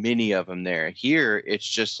as many of them there. Here, it's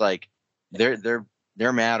just like they're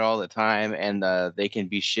mad all the time, and they can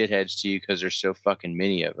be shitheads to you because there's so fucking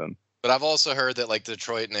many of them. But I've also heard that like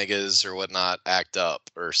Detroit niggas or whatnot act up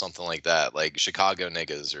or something like that, like Chicago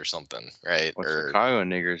niggas or something, right? Well, Chicago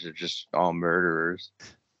niggers are just all murderers.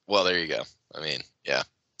 Well, there you go. I mean, yeah.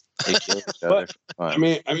 They kill each other for fun.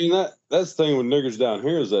 I mean that's the thing with niggers down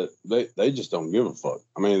here is that they just don't give a fuck.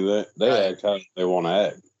 I mean, they act how they want to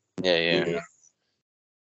act. Yeah. You know?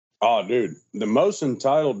 Oh, dude, the most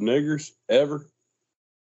entitled niggers ever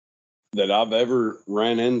that I've ever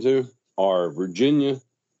ran into are Virginia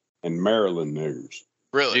and Maryland niggers.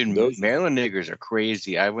 Really? Dude, Maryland niggers are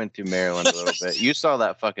crazy. I went through Maryland a little bit. You saw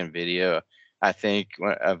that fucking video, I think,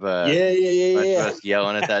 of us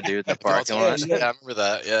yelling at that dude in the parking lot. Yeah, I remember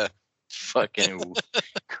that. Yeah. Fucking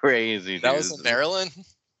crazy, dude. That was in Maryland?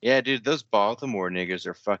 Yeah, dude, those Baltimore niggas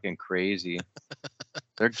are fucking crazy.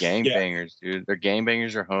 They're gangbangers, dude. They're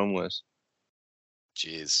gangbangers or homeless.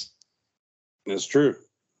 Jeez. It's true.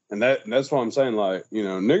 And that's why I'm saying, like, you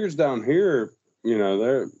know, niggers down here, you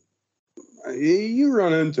know, you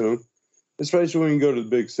run into them, especially when you go to the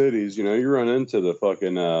big cities. You know, you run into the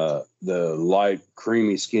fucking the light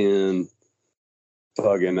creamy skin,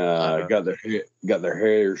 fucking got their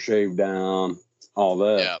hair shaved down, all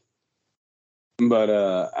that. Yeah.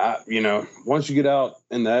 But you know, once you get out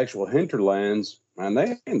in the actual hinterlands, man,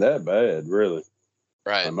 they ain't that bad, really.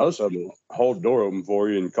 Right. And most of them hold the door open for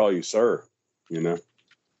you and call you sir. You know.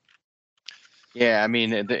 Yeah, I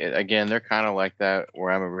mean, again, they're kind of like that where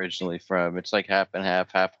I'm originally from. It's like half and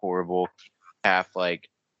half horrible, half like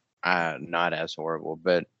not as horrible.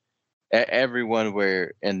 But everyone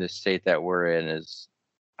we're in the state that we're in is,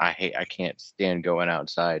 I can't stand going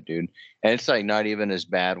outside, dude. And it's like not even as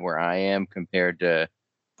bad where I am compared to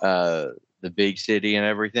the big city and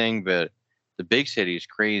everything. But the big city is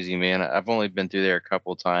crazy, man. I've only been through there a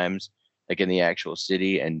couple times, like in the actual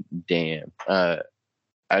city, and damn,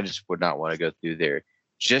 I just would not want to go through there.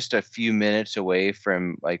 Just a few minutes away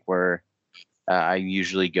from like where I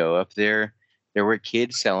usually go up there, there were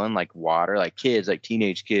kids selling like water, like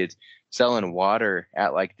teenage kids selling water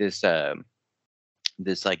at like this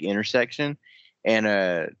like intersection.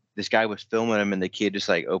 And this guy was filming him, and the kid just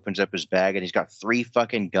like opens up his bag, and he's got 3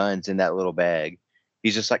 fucking guns in that little bag.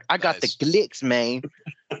 He's just like, I got the Glicks, man.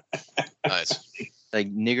 Nice.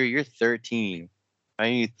 Like, nigger, you're 13. I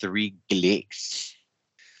need 3 Glicks.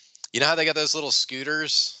 You know how they got those little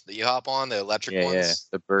scooters that you hop on, the electric ones? Yeah,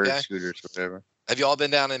 the bird scooters or whatever. Have you all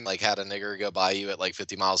been down and like had a nigger go by you at like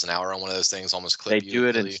 50 miles an hour on one of those things, almost clip They you? do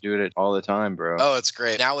it kill and you? do it all the time, bro. Oh, it's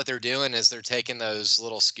great. Now what they're doing is they're taking those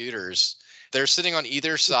little scooters. They're sitting on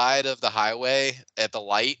either side of the highway at the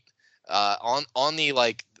light, on the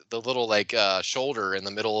like the little like shoulder in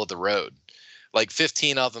the middle of the road. Like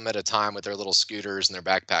 15 of them at a time with their little scooters and their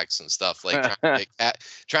backpacks and stuff, like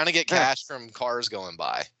trying to get cash from cars going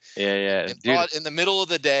by. Yeah, dude. In the middle of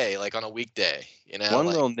the day, like on a weekday, you know. One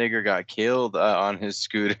like, little nigger got killed on his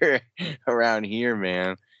scooter around here,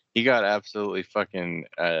 man. He got absolutely fucking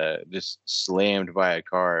just slammed by a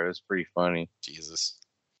car. It was pretty funny. Jesus.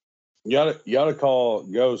 You gotta call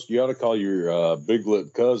Ghost. You gotta call your big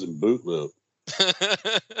lip cousin Boot Lip.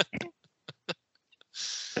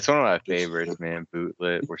 It's one of my favorites, man. Boot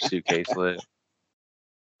lip or suitcase lip.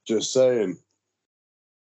 Just saying.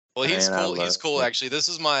 Well, he's Man, cool. He's cool, him. actually. This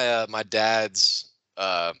is my my dad's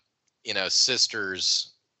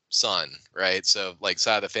sister's son, right? So like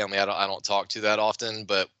side of the family, I don't talk to that often,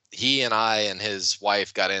 but he and I and his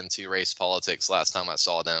wife got into race politics last time I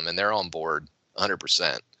saw them, and they're on board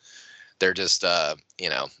 100%. They're just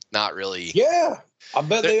not really. Yeah, I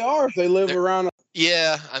bet they are if they live around.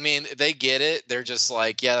 Yeah, I mean, they get it. They're just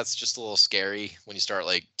like, yeah, that's just a little scary when you start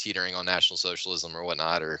like teetering on National Socialism or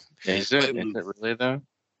whatnot. Or Is it really though?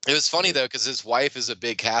 it was funny though, because his wife is a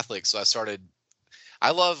big Catholic, so I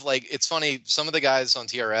love, like, it's funny, some of the guys on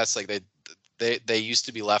TRS, like they used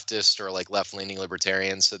to be leftist or like left-leaning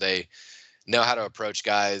libertarians, so they know how to approach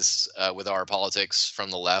guys with our politics from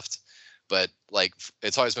the left. But like,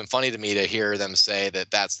 it's always been funny to me to hear them say that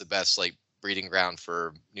that's the best like breeding ground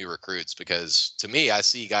for new recruits, because to me, I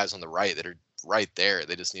see guys on the right that are right there.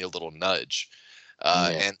 They just need a little nudge.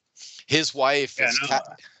 And his wife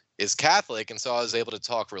is Catholic, and so I was able to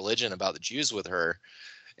talk religion about the Jews with her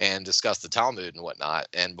and discuss the Talmud and whatnot.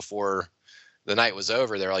 And before the night was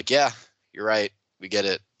over, they're like, "Yeah, you're right. We get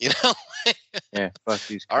it." You know? Yeah. Fuck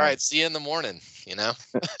these. All right, see you in the morning. You know?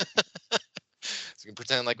 So we can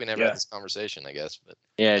pretend like we never had this conversation, I guess. But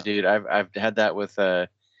yeah, dude, I've had that with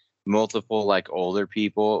multiple like older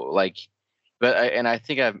people, like, but I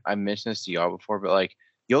think I mentioned this to y'all before, but like,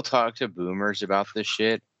 you'll talk to boomers about this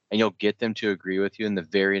shit and you'll get them to agree with you, and the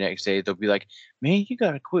very next day they'll be like, "Man, you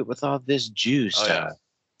gotta quit with all this Jew stuff."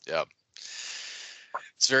 Yeah.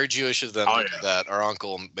 It's very Jewish of them to do that. Our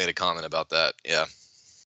uncle made a comment about that. Yeah.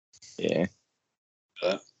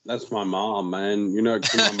 That's my mom, man. You know,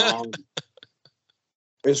 my mom.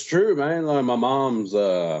 It's true, man. Like, my mom's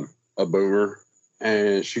a boomer,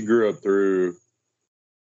 and she grew up through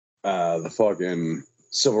the fucking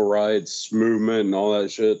civil rights movement and all that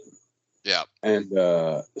shit. Yeah. And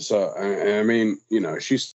so, I mean, you know,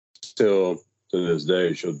 she's still to this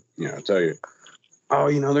day, she'll, you know, tell you, "Oh,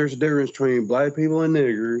 you know, there's a difference between black people and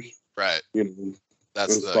niggers." Right. You know,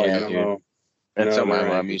 that's it's the like, yeah, dude. That's what my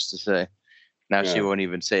mom used to say. Now she won't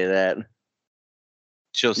even say that.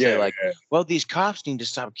 She'll say well, these cops need to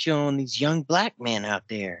stop killing these young black men out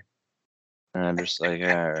there. And I'm just like,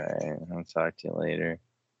 all right, I'll talk to you later.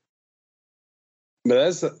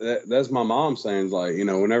 But that's my mom saying, like, you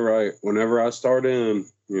know, whenever I start in,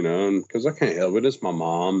 you know, because I can't help it, it's my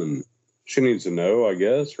mom and she needs to know, I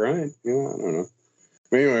guess, right? You know, I don't know.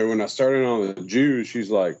 But anyway, when I started on the Jews,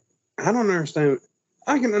 she's like, "I don't understand.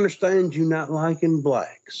 I can understand you not liking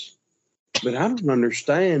blacks, but I don't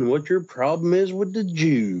understand what your problem is with the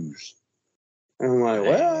Jews." And I'm like,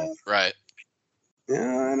 "Well, right.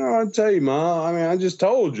 Yeah, I know. I'll tell you, Ma. I mean, I just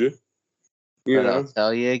told you. But I'll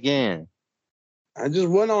tell you again. I just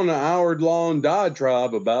went on an hour-long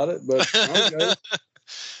diatribe about it, but okay.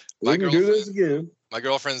 We can do this again." My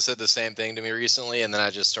girlfriend said the same thing to me recently, and then I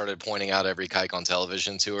just started pointing out every kike on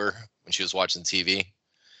television to her when she was watching TV.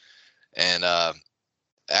 And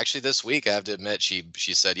actually, this week, I have to admit, she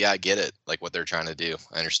said, "Yeah, I get it. Like what they're trying to do.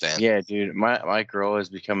 I understand." Yeah, dude. My girl has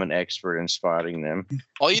become an expert in spotting them.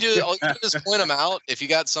 All you do is point them out. If you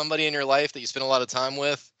got somebody in your life that you spend a lot of time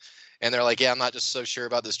with, and they're like, "Yeah, I'm not just so sure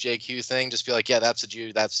about this JQ thing," just be like, "Yeah, that's a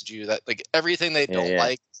Jew. That's a Jew." That, like, everything they don't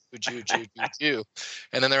like, Jew.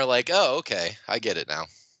 And then they're like, "Oh, okay, I get it now."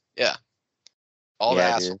 Yeah. All the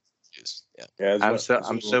assholes. Yeah.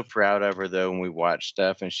 I'm so proud of her though when we watch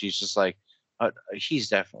stuff, and she's just like, "He's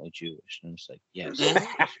definitely Jewish," and I'm just like, "Yes,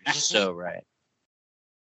 you're so right."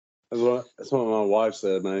 That's what my wife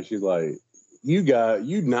said, man. She's like, you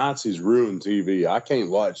Nazis ruined TV. I can't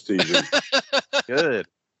watch TV." Good.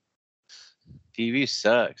 TV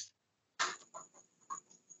sucks.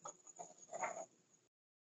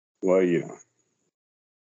 Well, you know.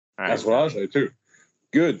 All That's right, what I say too.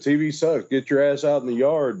 Good. TV sucks. Get your ass out in the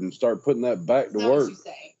yard and start putting that back to work.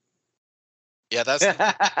 Yeah, that's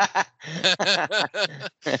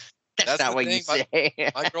That's not the what you thing.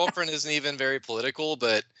 say. My girlfriend isn't even very political,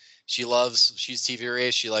 but she's TV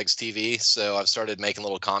raised. She likes TV. So I've started making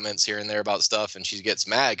little comments here and there about stuff. And she gets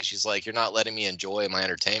mad because she's like, you're not letting me enjoy my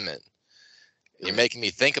entertainment. You're making me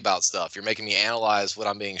think about stuff. You're making me analyze what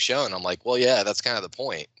I'm being shown. I'm like, well, yeah, that's kind of the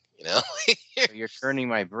point, you know? You're turning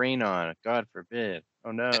my brain on. God forbid.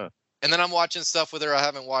 Oh no. And then I'm watching stuff with her I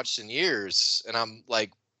haven't watched in years, and I'm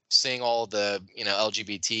like seeing all the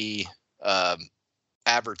LGBT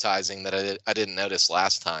advertising that I didn't notice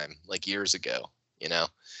last time, like years ago, and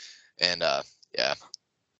yeah,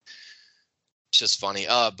 it's just funny.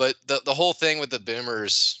 But the whole thing with the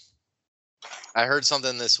boomers, I heard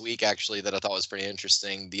something this week actually that I thought was pretty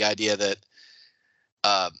interesting. The idea that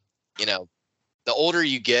the older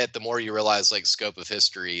you get, the more you realize like scope of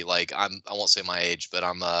history. Like I won't say my age, but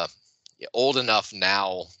I'm old enough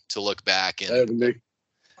now to look back and 70.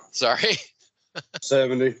 Sorry.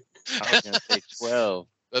 70. I was gonna say 12.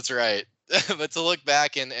 That's right. But to look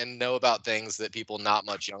back and know about things that people not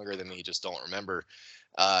much younger than me just don't remember.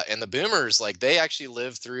 And the boomers, like they actually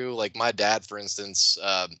lived through, like my dad, for instance,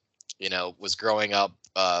 was growing up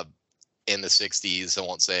in the 60s. I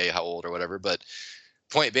won't say how old or whatever, but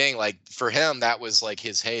point being, like for him, that was like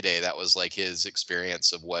his heyday. That was like his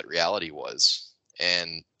experience of what reality was.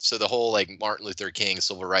 And so the whole like Martin Luther King,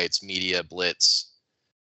 civil rights, media blitz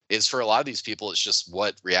is for a lot of these people, it's just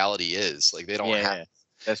what reality is. Like they don't have,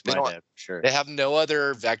 that's my dad for sure. They have no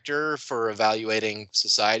other vector for evaluating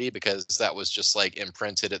society because that was just like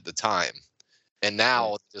imprinted at the time. And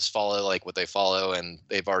now just follow like what they follow, and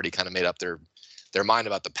they've already kind of made up their mind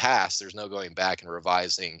about the past. There's no going back and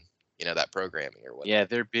revising, that programming or whatever. Yeah,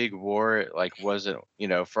 their big war like wasn't,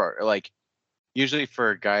 for like usually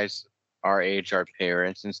for guys our age, our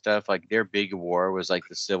parents and stuff, like their big war was like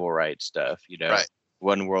the civil rights stuff, Right.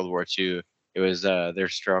 One World War II. It was their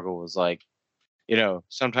struggle was like,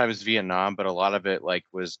 sometimes Vietnam, but a lot of it like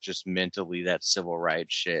was just mentally that civil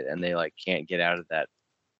rights shit, and they like can't get out of that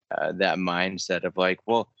that mindset of like,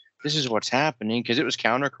 well, this is what's happening because it was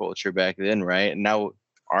counterculture back then, right? And now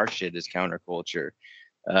our shit is counterculture.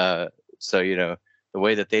 So the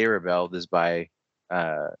way that they rebelled is by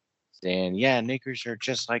saying, yeah, niggers are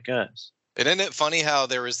just like us. And isn't it funny how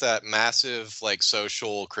there was that massive like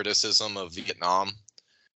social criticism of Vietnam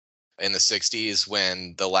in the 60s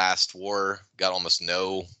when the last war got almost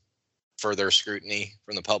no further scrutiny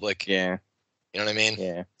from the public? Yeah. You know what I mean?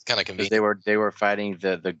 Yeah. It's kind of convenient. They were fighting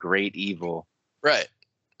the great evil. Right.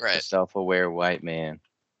 The self-aware white man.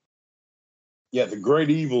 Yeah, the great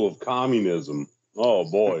evil of communism. Oh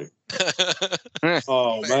boy.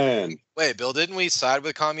 Oh man. Wait, Bill, didn't we side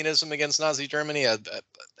with communism against Nazi Germany?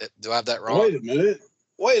 Do I have that wrong? Wait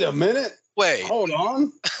a minute. Wait. Hold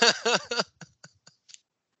on.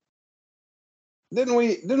 Didn't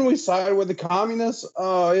we side with the communists?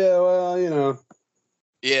 Oh yeah, well,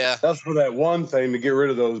 Yeah. that's for that one thing to get rid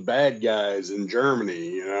of those bad guys in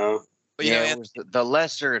Germany, But it was the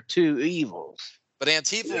lesser of two evils. But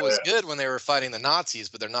Antifa was good when they were fighting the Nazis,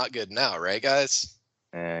 but they're not good now, right, guys?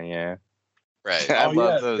 Yeah. Right. I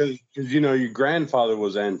love those. Because your grandfather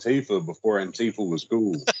was Antifa before Antifa was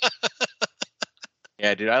cool.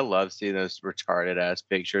 Yeah, dude, I love seeing those retarded ass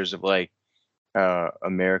pictures of like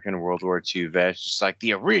American World War II vets, just like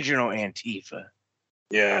the original Antifa.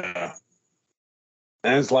 Yeah.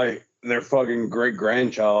 And it's like their fucking great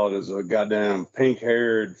grandchild is a goddamn pink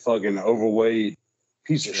haired, fucking overweight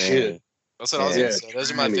piece of shit. That's what I was going to say.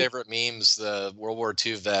 Those are my favorite memes. The World War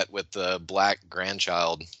II vet with the black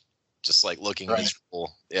grandchild, just like looking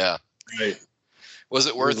miserable. Yeah. Right. Was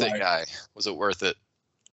it worth it, guy? Was it worth it?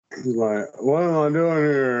 He's like, what am I doing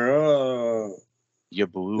here? You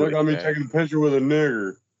blew look it. at me taking a picture with a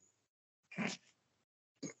nigger.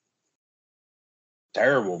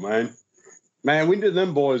 Terrible, man. Man, we did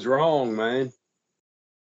them boys wrong, man.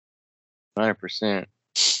 100%.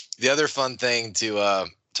 The other fun thing to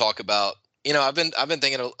talk about, I've been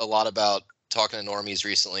thinking a lot about talking to normies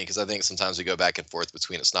recently because I think sometimes we go back and forth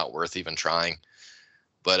between it's not worth even trying.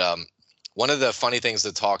 But one of the funny things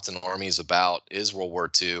to talk to normies about is World War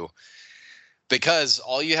II, because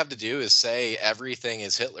all you have to do is say everything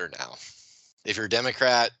is Hitler now. If you're a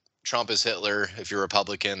Democrat, Trump is Hitler. If you're a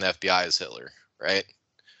Republican, the FBI is Hitler, right?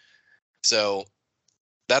 So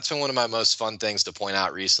that's been one of my most fun things to point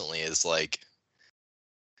out recently is like,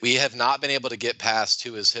 we have not been able to get past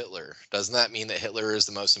who is Hitler. Doesn't that mean that Hitler is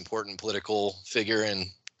the most important political figure in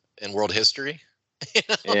world history?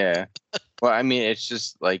 Yeah. Well, I mean, it's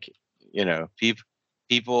just like,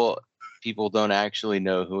 people don't actually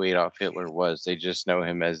know who Adolf Hitler was. They just know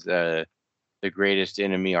him as the greatest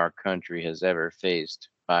enemy our country has ever faced,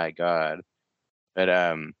 by God. But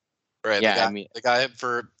Right. Yeah, The guy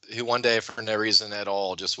who one day for no reason at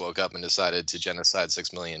all just woke up and decided to genocide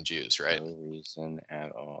 6 million Jews, right? no reason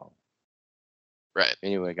at all. Right.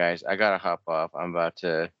 Anyway, guys, I gotta hop off. I'm about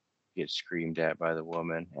to get screamed at by the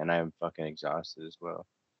woman, and I'm fucking exhausted as well.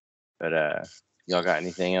 But y'all got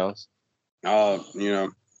anything else? You know,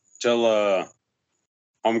 tell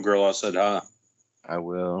homegirl I said hi. I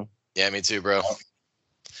will. Yeah, me too, bro.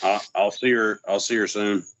 I'll see her. I'll see her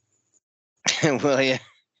soon. Will you?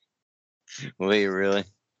 Will you really?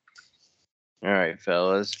 All right,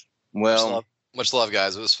 fellas. Well, Much love,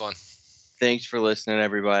 guys. It was fun. thanks for listening,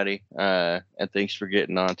 everybody. And thanks for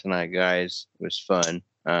getting on tonight, guys. It was fun.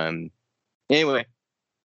 Anyway,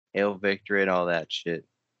 hail victory and all that shit.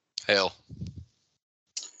 Hail.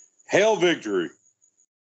 Hail victory.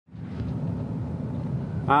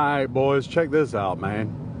 All right, boys, check this out,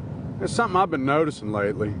 man. There's something I've been noticing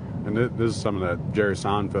lately, and this is some of that Jerry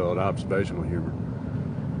Seinfeld observational humor.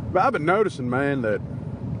 But I've been noticing, man, that,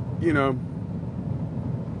 you know,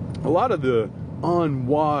 a lot of the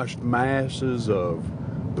unwashed masses of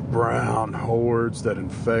the brown hordes that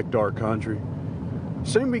infect our country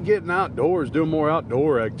seem to be getting outdoors, doing more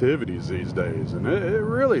outdoor activities these days, and it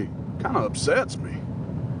really kind of upsets me.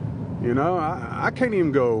 You know, I can't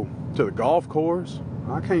even go to the golf course.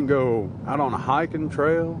 I can't go out on a hiking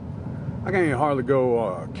trail. I can't even hardly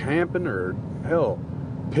go camping or, hell,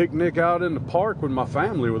 picnic out in the park with my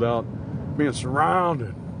family without being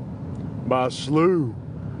surrounded by a slew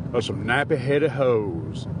of some nappy-headed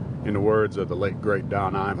hoes, in the words of the late, great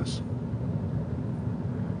Don Imus.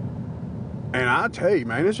 And I tell you,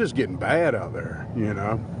 man, it's just getting bad out there, you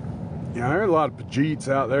know. You know, there are a lot of Pajeets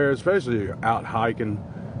out there, especially out hiking,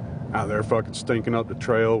 out there fucking stinking up the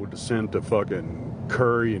trail with the scent of fucking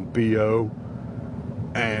curry and B.O.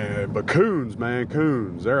 But coons, man,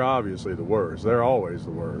 coons, they're obviously the worst. They're always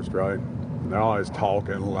the worst, right? They're always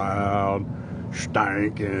talking loud,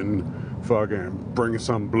 stinking, fucking bringing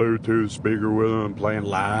some Bluetooth speaker with them, playing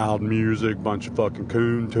loud music, bunch of fucking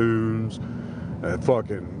coon tunes,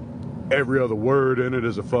 fucking every other word in it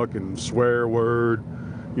is a fucking swear word,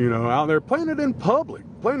 you know, out there playing it in public,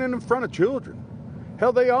 playing it in front of children.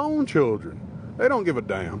 Hell, they own children. They don't give a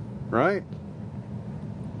damn, right?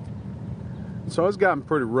 So it's gotten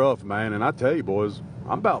pretty rough, man, and I tell you, boys,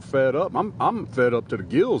 I'm about fed up. I'm fed up to the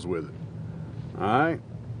gills with it, all right?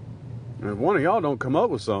 And if one of y'all don't come up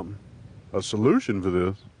with something, a solution for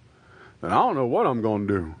this, then I don't know what I'm going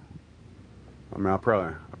to do. I mean, I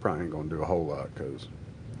probably ain't going to do a whole lot, because,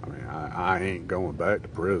 I mean, I ain't going back to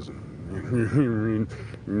prison. You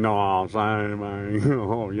know what I'm saying, man?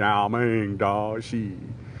 Oh, Yao Ming, dog, she.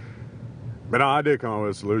 But I did come up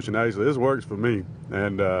with a solution. Actually, this works for me.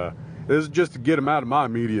 And this is just to get them out of my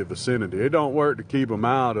immediate vicinity. It don't work to keep them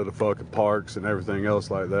out of the fucking parks and everything else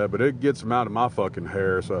like that, but it gets them out of my fucking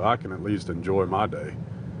hair so I can at least enjoy my day.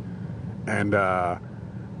 And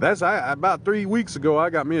about 3 weeks ago, I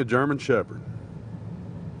got me a German Shepherd.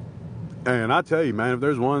 And I tell you, man, if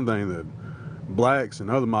there's one thing that blacks and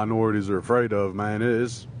other minorities are afraid of, man,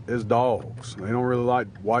 is dogs. They don't really like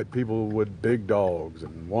white people with big dogs.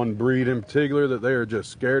 And one breed in particular that they are just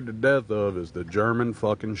scared to death of is the German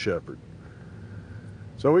fucking Shepherd.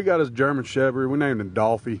 So we got this German Shepherd. We named him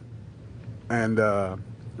Dolphy. And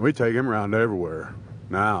we take him around everywhere.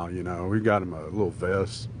 Now, you know, we got him a little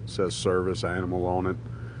vest. Says service animal on it.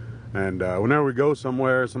 And whenever we go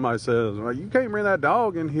somewhere, somebody says, well, you can't bring that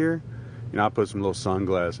dog in here. You know, I put some little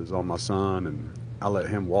sunglasses on my son, and I let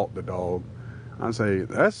him walk the dog. I say,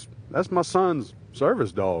 that's my son's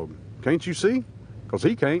service dog. Can't you see? Because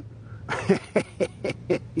he can't.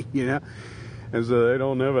 You know? And so they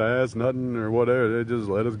don't never ask nothing or whatever. They just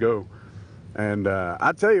let us go. And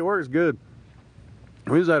I tell you, it works good.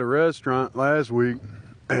 We was at a restaurant last week,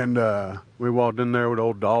 and we walked in there with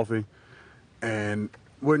old Dolphy. And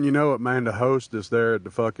wouldn't you know it, man, the hostess there at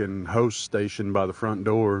the fucking host station by the front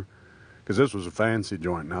door, because this was a fancy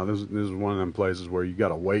joint. Now, this is one of them places where you got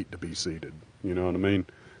to wait to be seated. You know what I mean?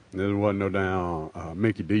 There wasn't no down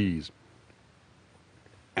Mickey D's.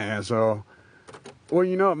 And so, well,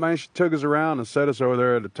 you know it, man, she took us around and set us over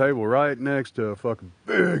there at a table right next to a fucking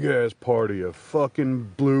big-ass party of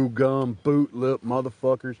fucking blue gum, boot lip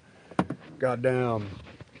motherfuckers. Goddamn,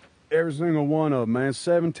 every single one of them, man,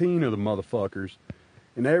 17 of the motherfuckers.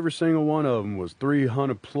 And every single one of them was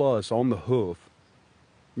 300 plus on the hoof.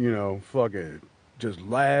 You know, fucking just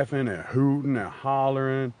laughing and hooting and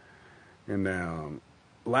hollering. And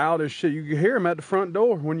loud as shit. You could hear them at the front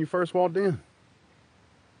door when you first walked in.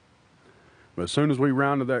 But as soon as we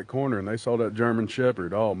rounded that corner and they saw that German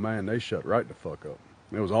Shepherd, oh man, they shut right the fuck up.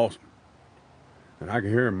 It was awesome. And I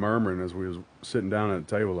could hear him murmuring as we was sitting down at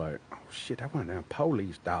the table like, oh, shit, that one of them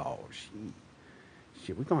police dogs.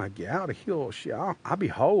 Shit, we gonna get out of here. Shit, I'll be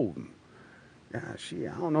holding. Yeah, shit,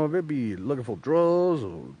 I don't know if it be looking for drugs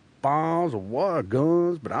or bombs or what,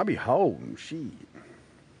 guns, but I'll be holding. Shit.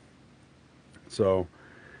 So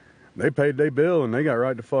they paid their bill and they got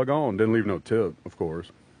right the fuck on. Didn't leave no tip, of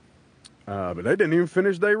course. But they didn't even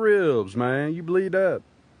finish their ribs, man. You believe that?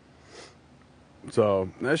 So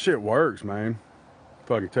that shit works, man.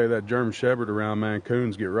 Fucking tell you that German Shepherd around, man,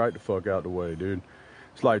 coons get right the fuck out the way, dude.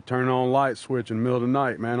 It's like turning on light switch in the middle of the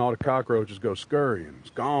night, man. All the cockroaches go scurrying. It's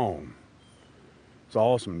gone. It's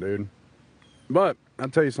awesome, dude. But I'll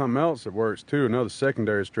tell you something else that works too. Another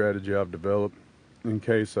secondary strategy I've developed in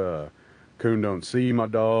case coon don't see my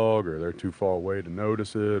dog or they're too far away to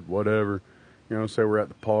notice it, whatever. You know, say we're at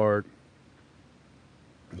the park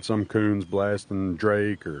and some coon's blasting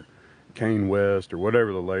Drake or Kane West or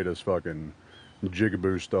whatever the latest fucking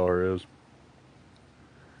jigaboo star is.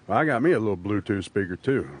 Well, I got me a little Bluetooth speaker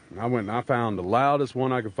too. I went and I found the loudest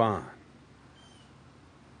one I could find.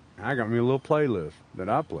 I got me a little playlist that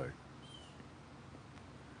I play.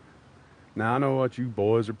 Now I know what you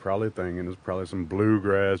boys are probably thinking. There's probably some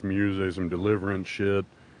bluegrass music, some deliverance shit,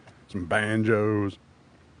 some banjos,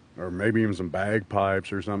 or maybe even some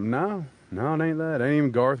bagpipes or something. No, it ain't that. It ain't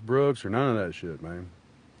even Garth Brooks or none of that shit, man.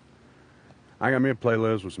 I got me a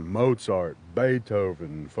playlist with some Mozart,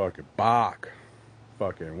 Beethoven, fucking Bach,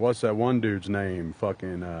 fucking, what's that one dude's name?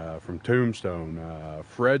 Fucking, from Tombstone,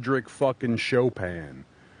 Frederick fucking Chopin.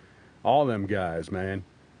 All them guys, man.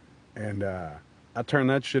 And, I turned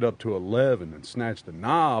that shit up to 11 and snatched the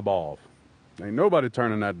knob off. Ain't nobody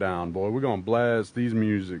turning that down, boy. We're gonna blast these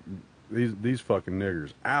fucking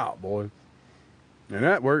niggers out, boy. And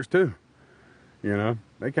that works too. You know,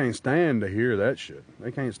 they can't stand to hear that shit.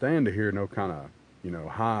 They can't stand to hear no kind of, you know,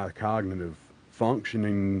 high cognitive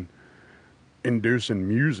functioning inducing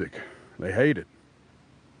music. They hate it.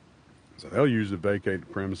 So they'll usually vacate the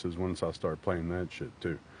premises once I start playing that shit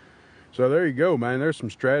too. So there you go, man. There's some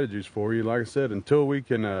strategies for you. Like I said, until we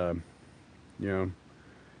can, you know,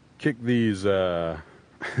 kick these lesser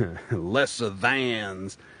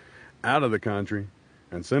thans out of the country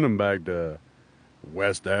and send them back to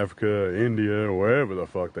West Africa, India, wherever the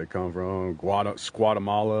fuck they come from,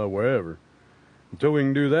 Guatemala, wherever. Until we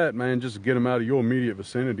can do that, man, just to get them out of your immediate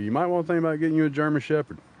vicinity, you might want to think about getting you a German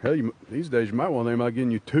Shepherd. Hell, these days you might want to think about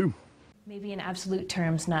getting you 2. Maybe in absolute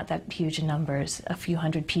terms, not that huge in numbers, a few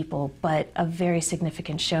hundred people, but a very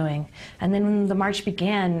significant showing. And then when the march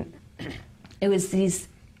began, it was these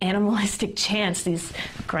animalistic chants, these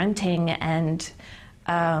grunting and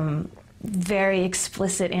very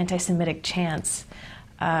explicit anti-Semitic chants.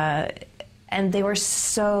 And they were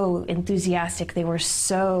so enthusiastic, they were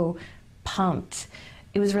so pumped.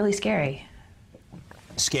 It was really scary.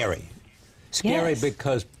 Scary. Scary Yes.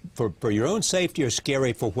 because for your own safety, or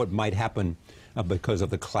scary for what might happen because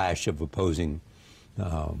of the clash of opposing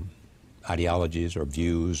ideologies or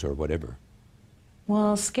views or whatever?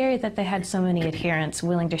 Well, scary that they had so many adherents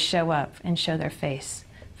willing to show up and show their face,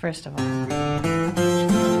 first of all.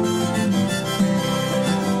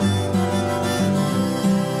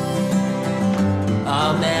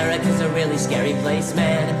 America's a really scary place,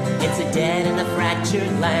 man. It's a dead and a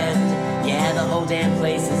fractured land. Yeah, the whole damn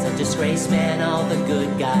place is a disgrace, man. All the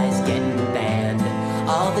good guys getting banned.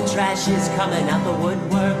 All the trash is coming out the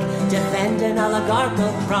woodwork, defending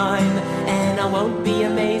oligarchical crime. And I won't be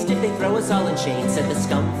amazed if they throw us all in chains, said the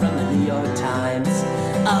scum from the New York Times.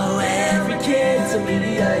 Oh, every kid to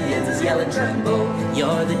media is yelling, tremble,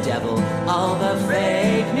 you're the devil. All the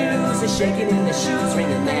fake news is shaking in the shoes,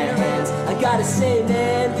 wringing their hands. I gotta say,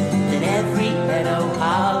 man, that every pedo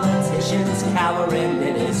politician's cowering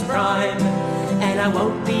in his prime. And I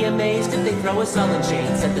won't be amazed if they throw us all in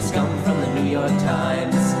chains, said the scum from the New York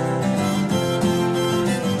Times.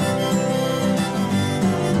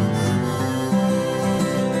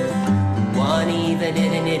 One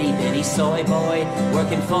evening, an itty-bitty soy boy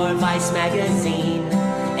working for Vice magazine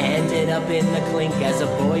ended up in the clink as a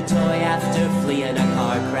boy toy after fleeing a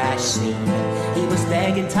car crash scene. He was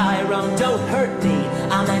begging Tyrone, don't hurt me,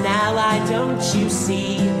 I'm an ally, don't you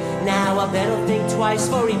see? Now I bet he'll think twice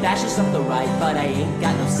before he bashes up the right, but I ain't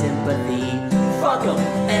got no sympathy. Fuck 'em,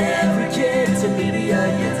 every kid to media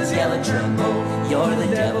is yelling, tremble, you're the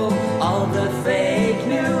devil. All the fake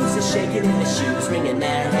news is shaking in the shoes, wringing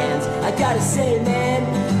their hands. I gotta say, man,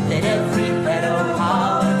 that every pedo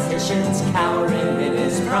politician's cowering in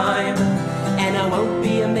his prime. And I won't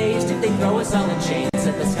be amazed if they throw us all in chains,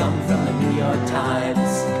 said the scum from the New York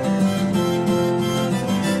Times.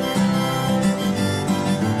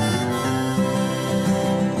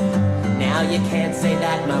 Now you can't say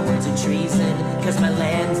that my words are treason, 'cause my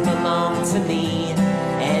lands belong to me.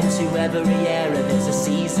 And to every era there's a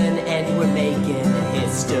season, and we're making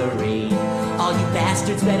history. All you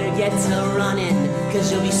bastards better get to running,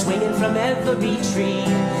 'cause you'll be swinging from every tree.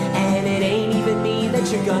 And it ain't even me that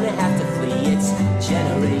you're gonna have to flee, it's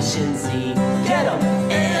Generation Z. Get 'em!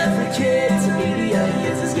 Every kid to media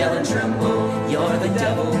is yelling tremble, you're the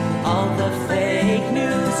devil. All the fake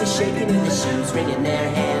news is shaking in the shoes, wringing their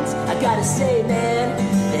hands. I gotta say, man,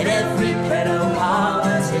 that every pedo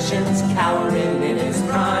politician's cowering in his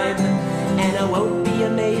prime. And I won't be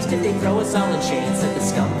amazed if they throw us all in chains like the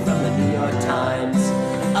scum from the New York Times.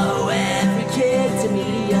 Oh, every kid to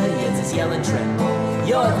media is yelling tremble,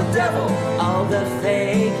 you're the devil. All the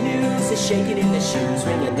fake news is shaking in the shoes,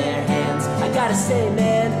 wringing their hands. I gotta say,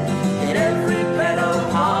 man, that every pedo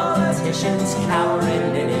politician's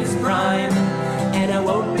cowering in his prime. And I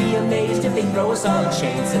won't be amazed if they throw us all in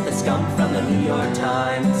chains at the scum from the New York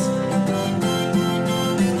Times.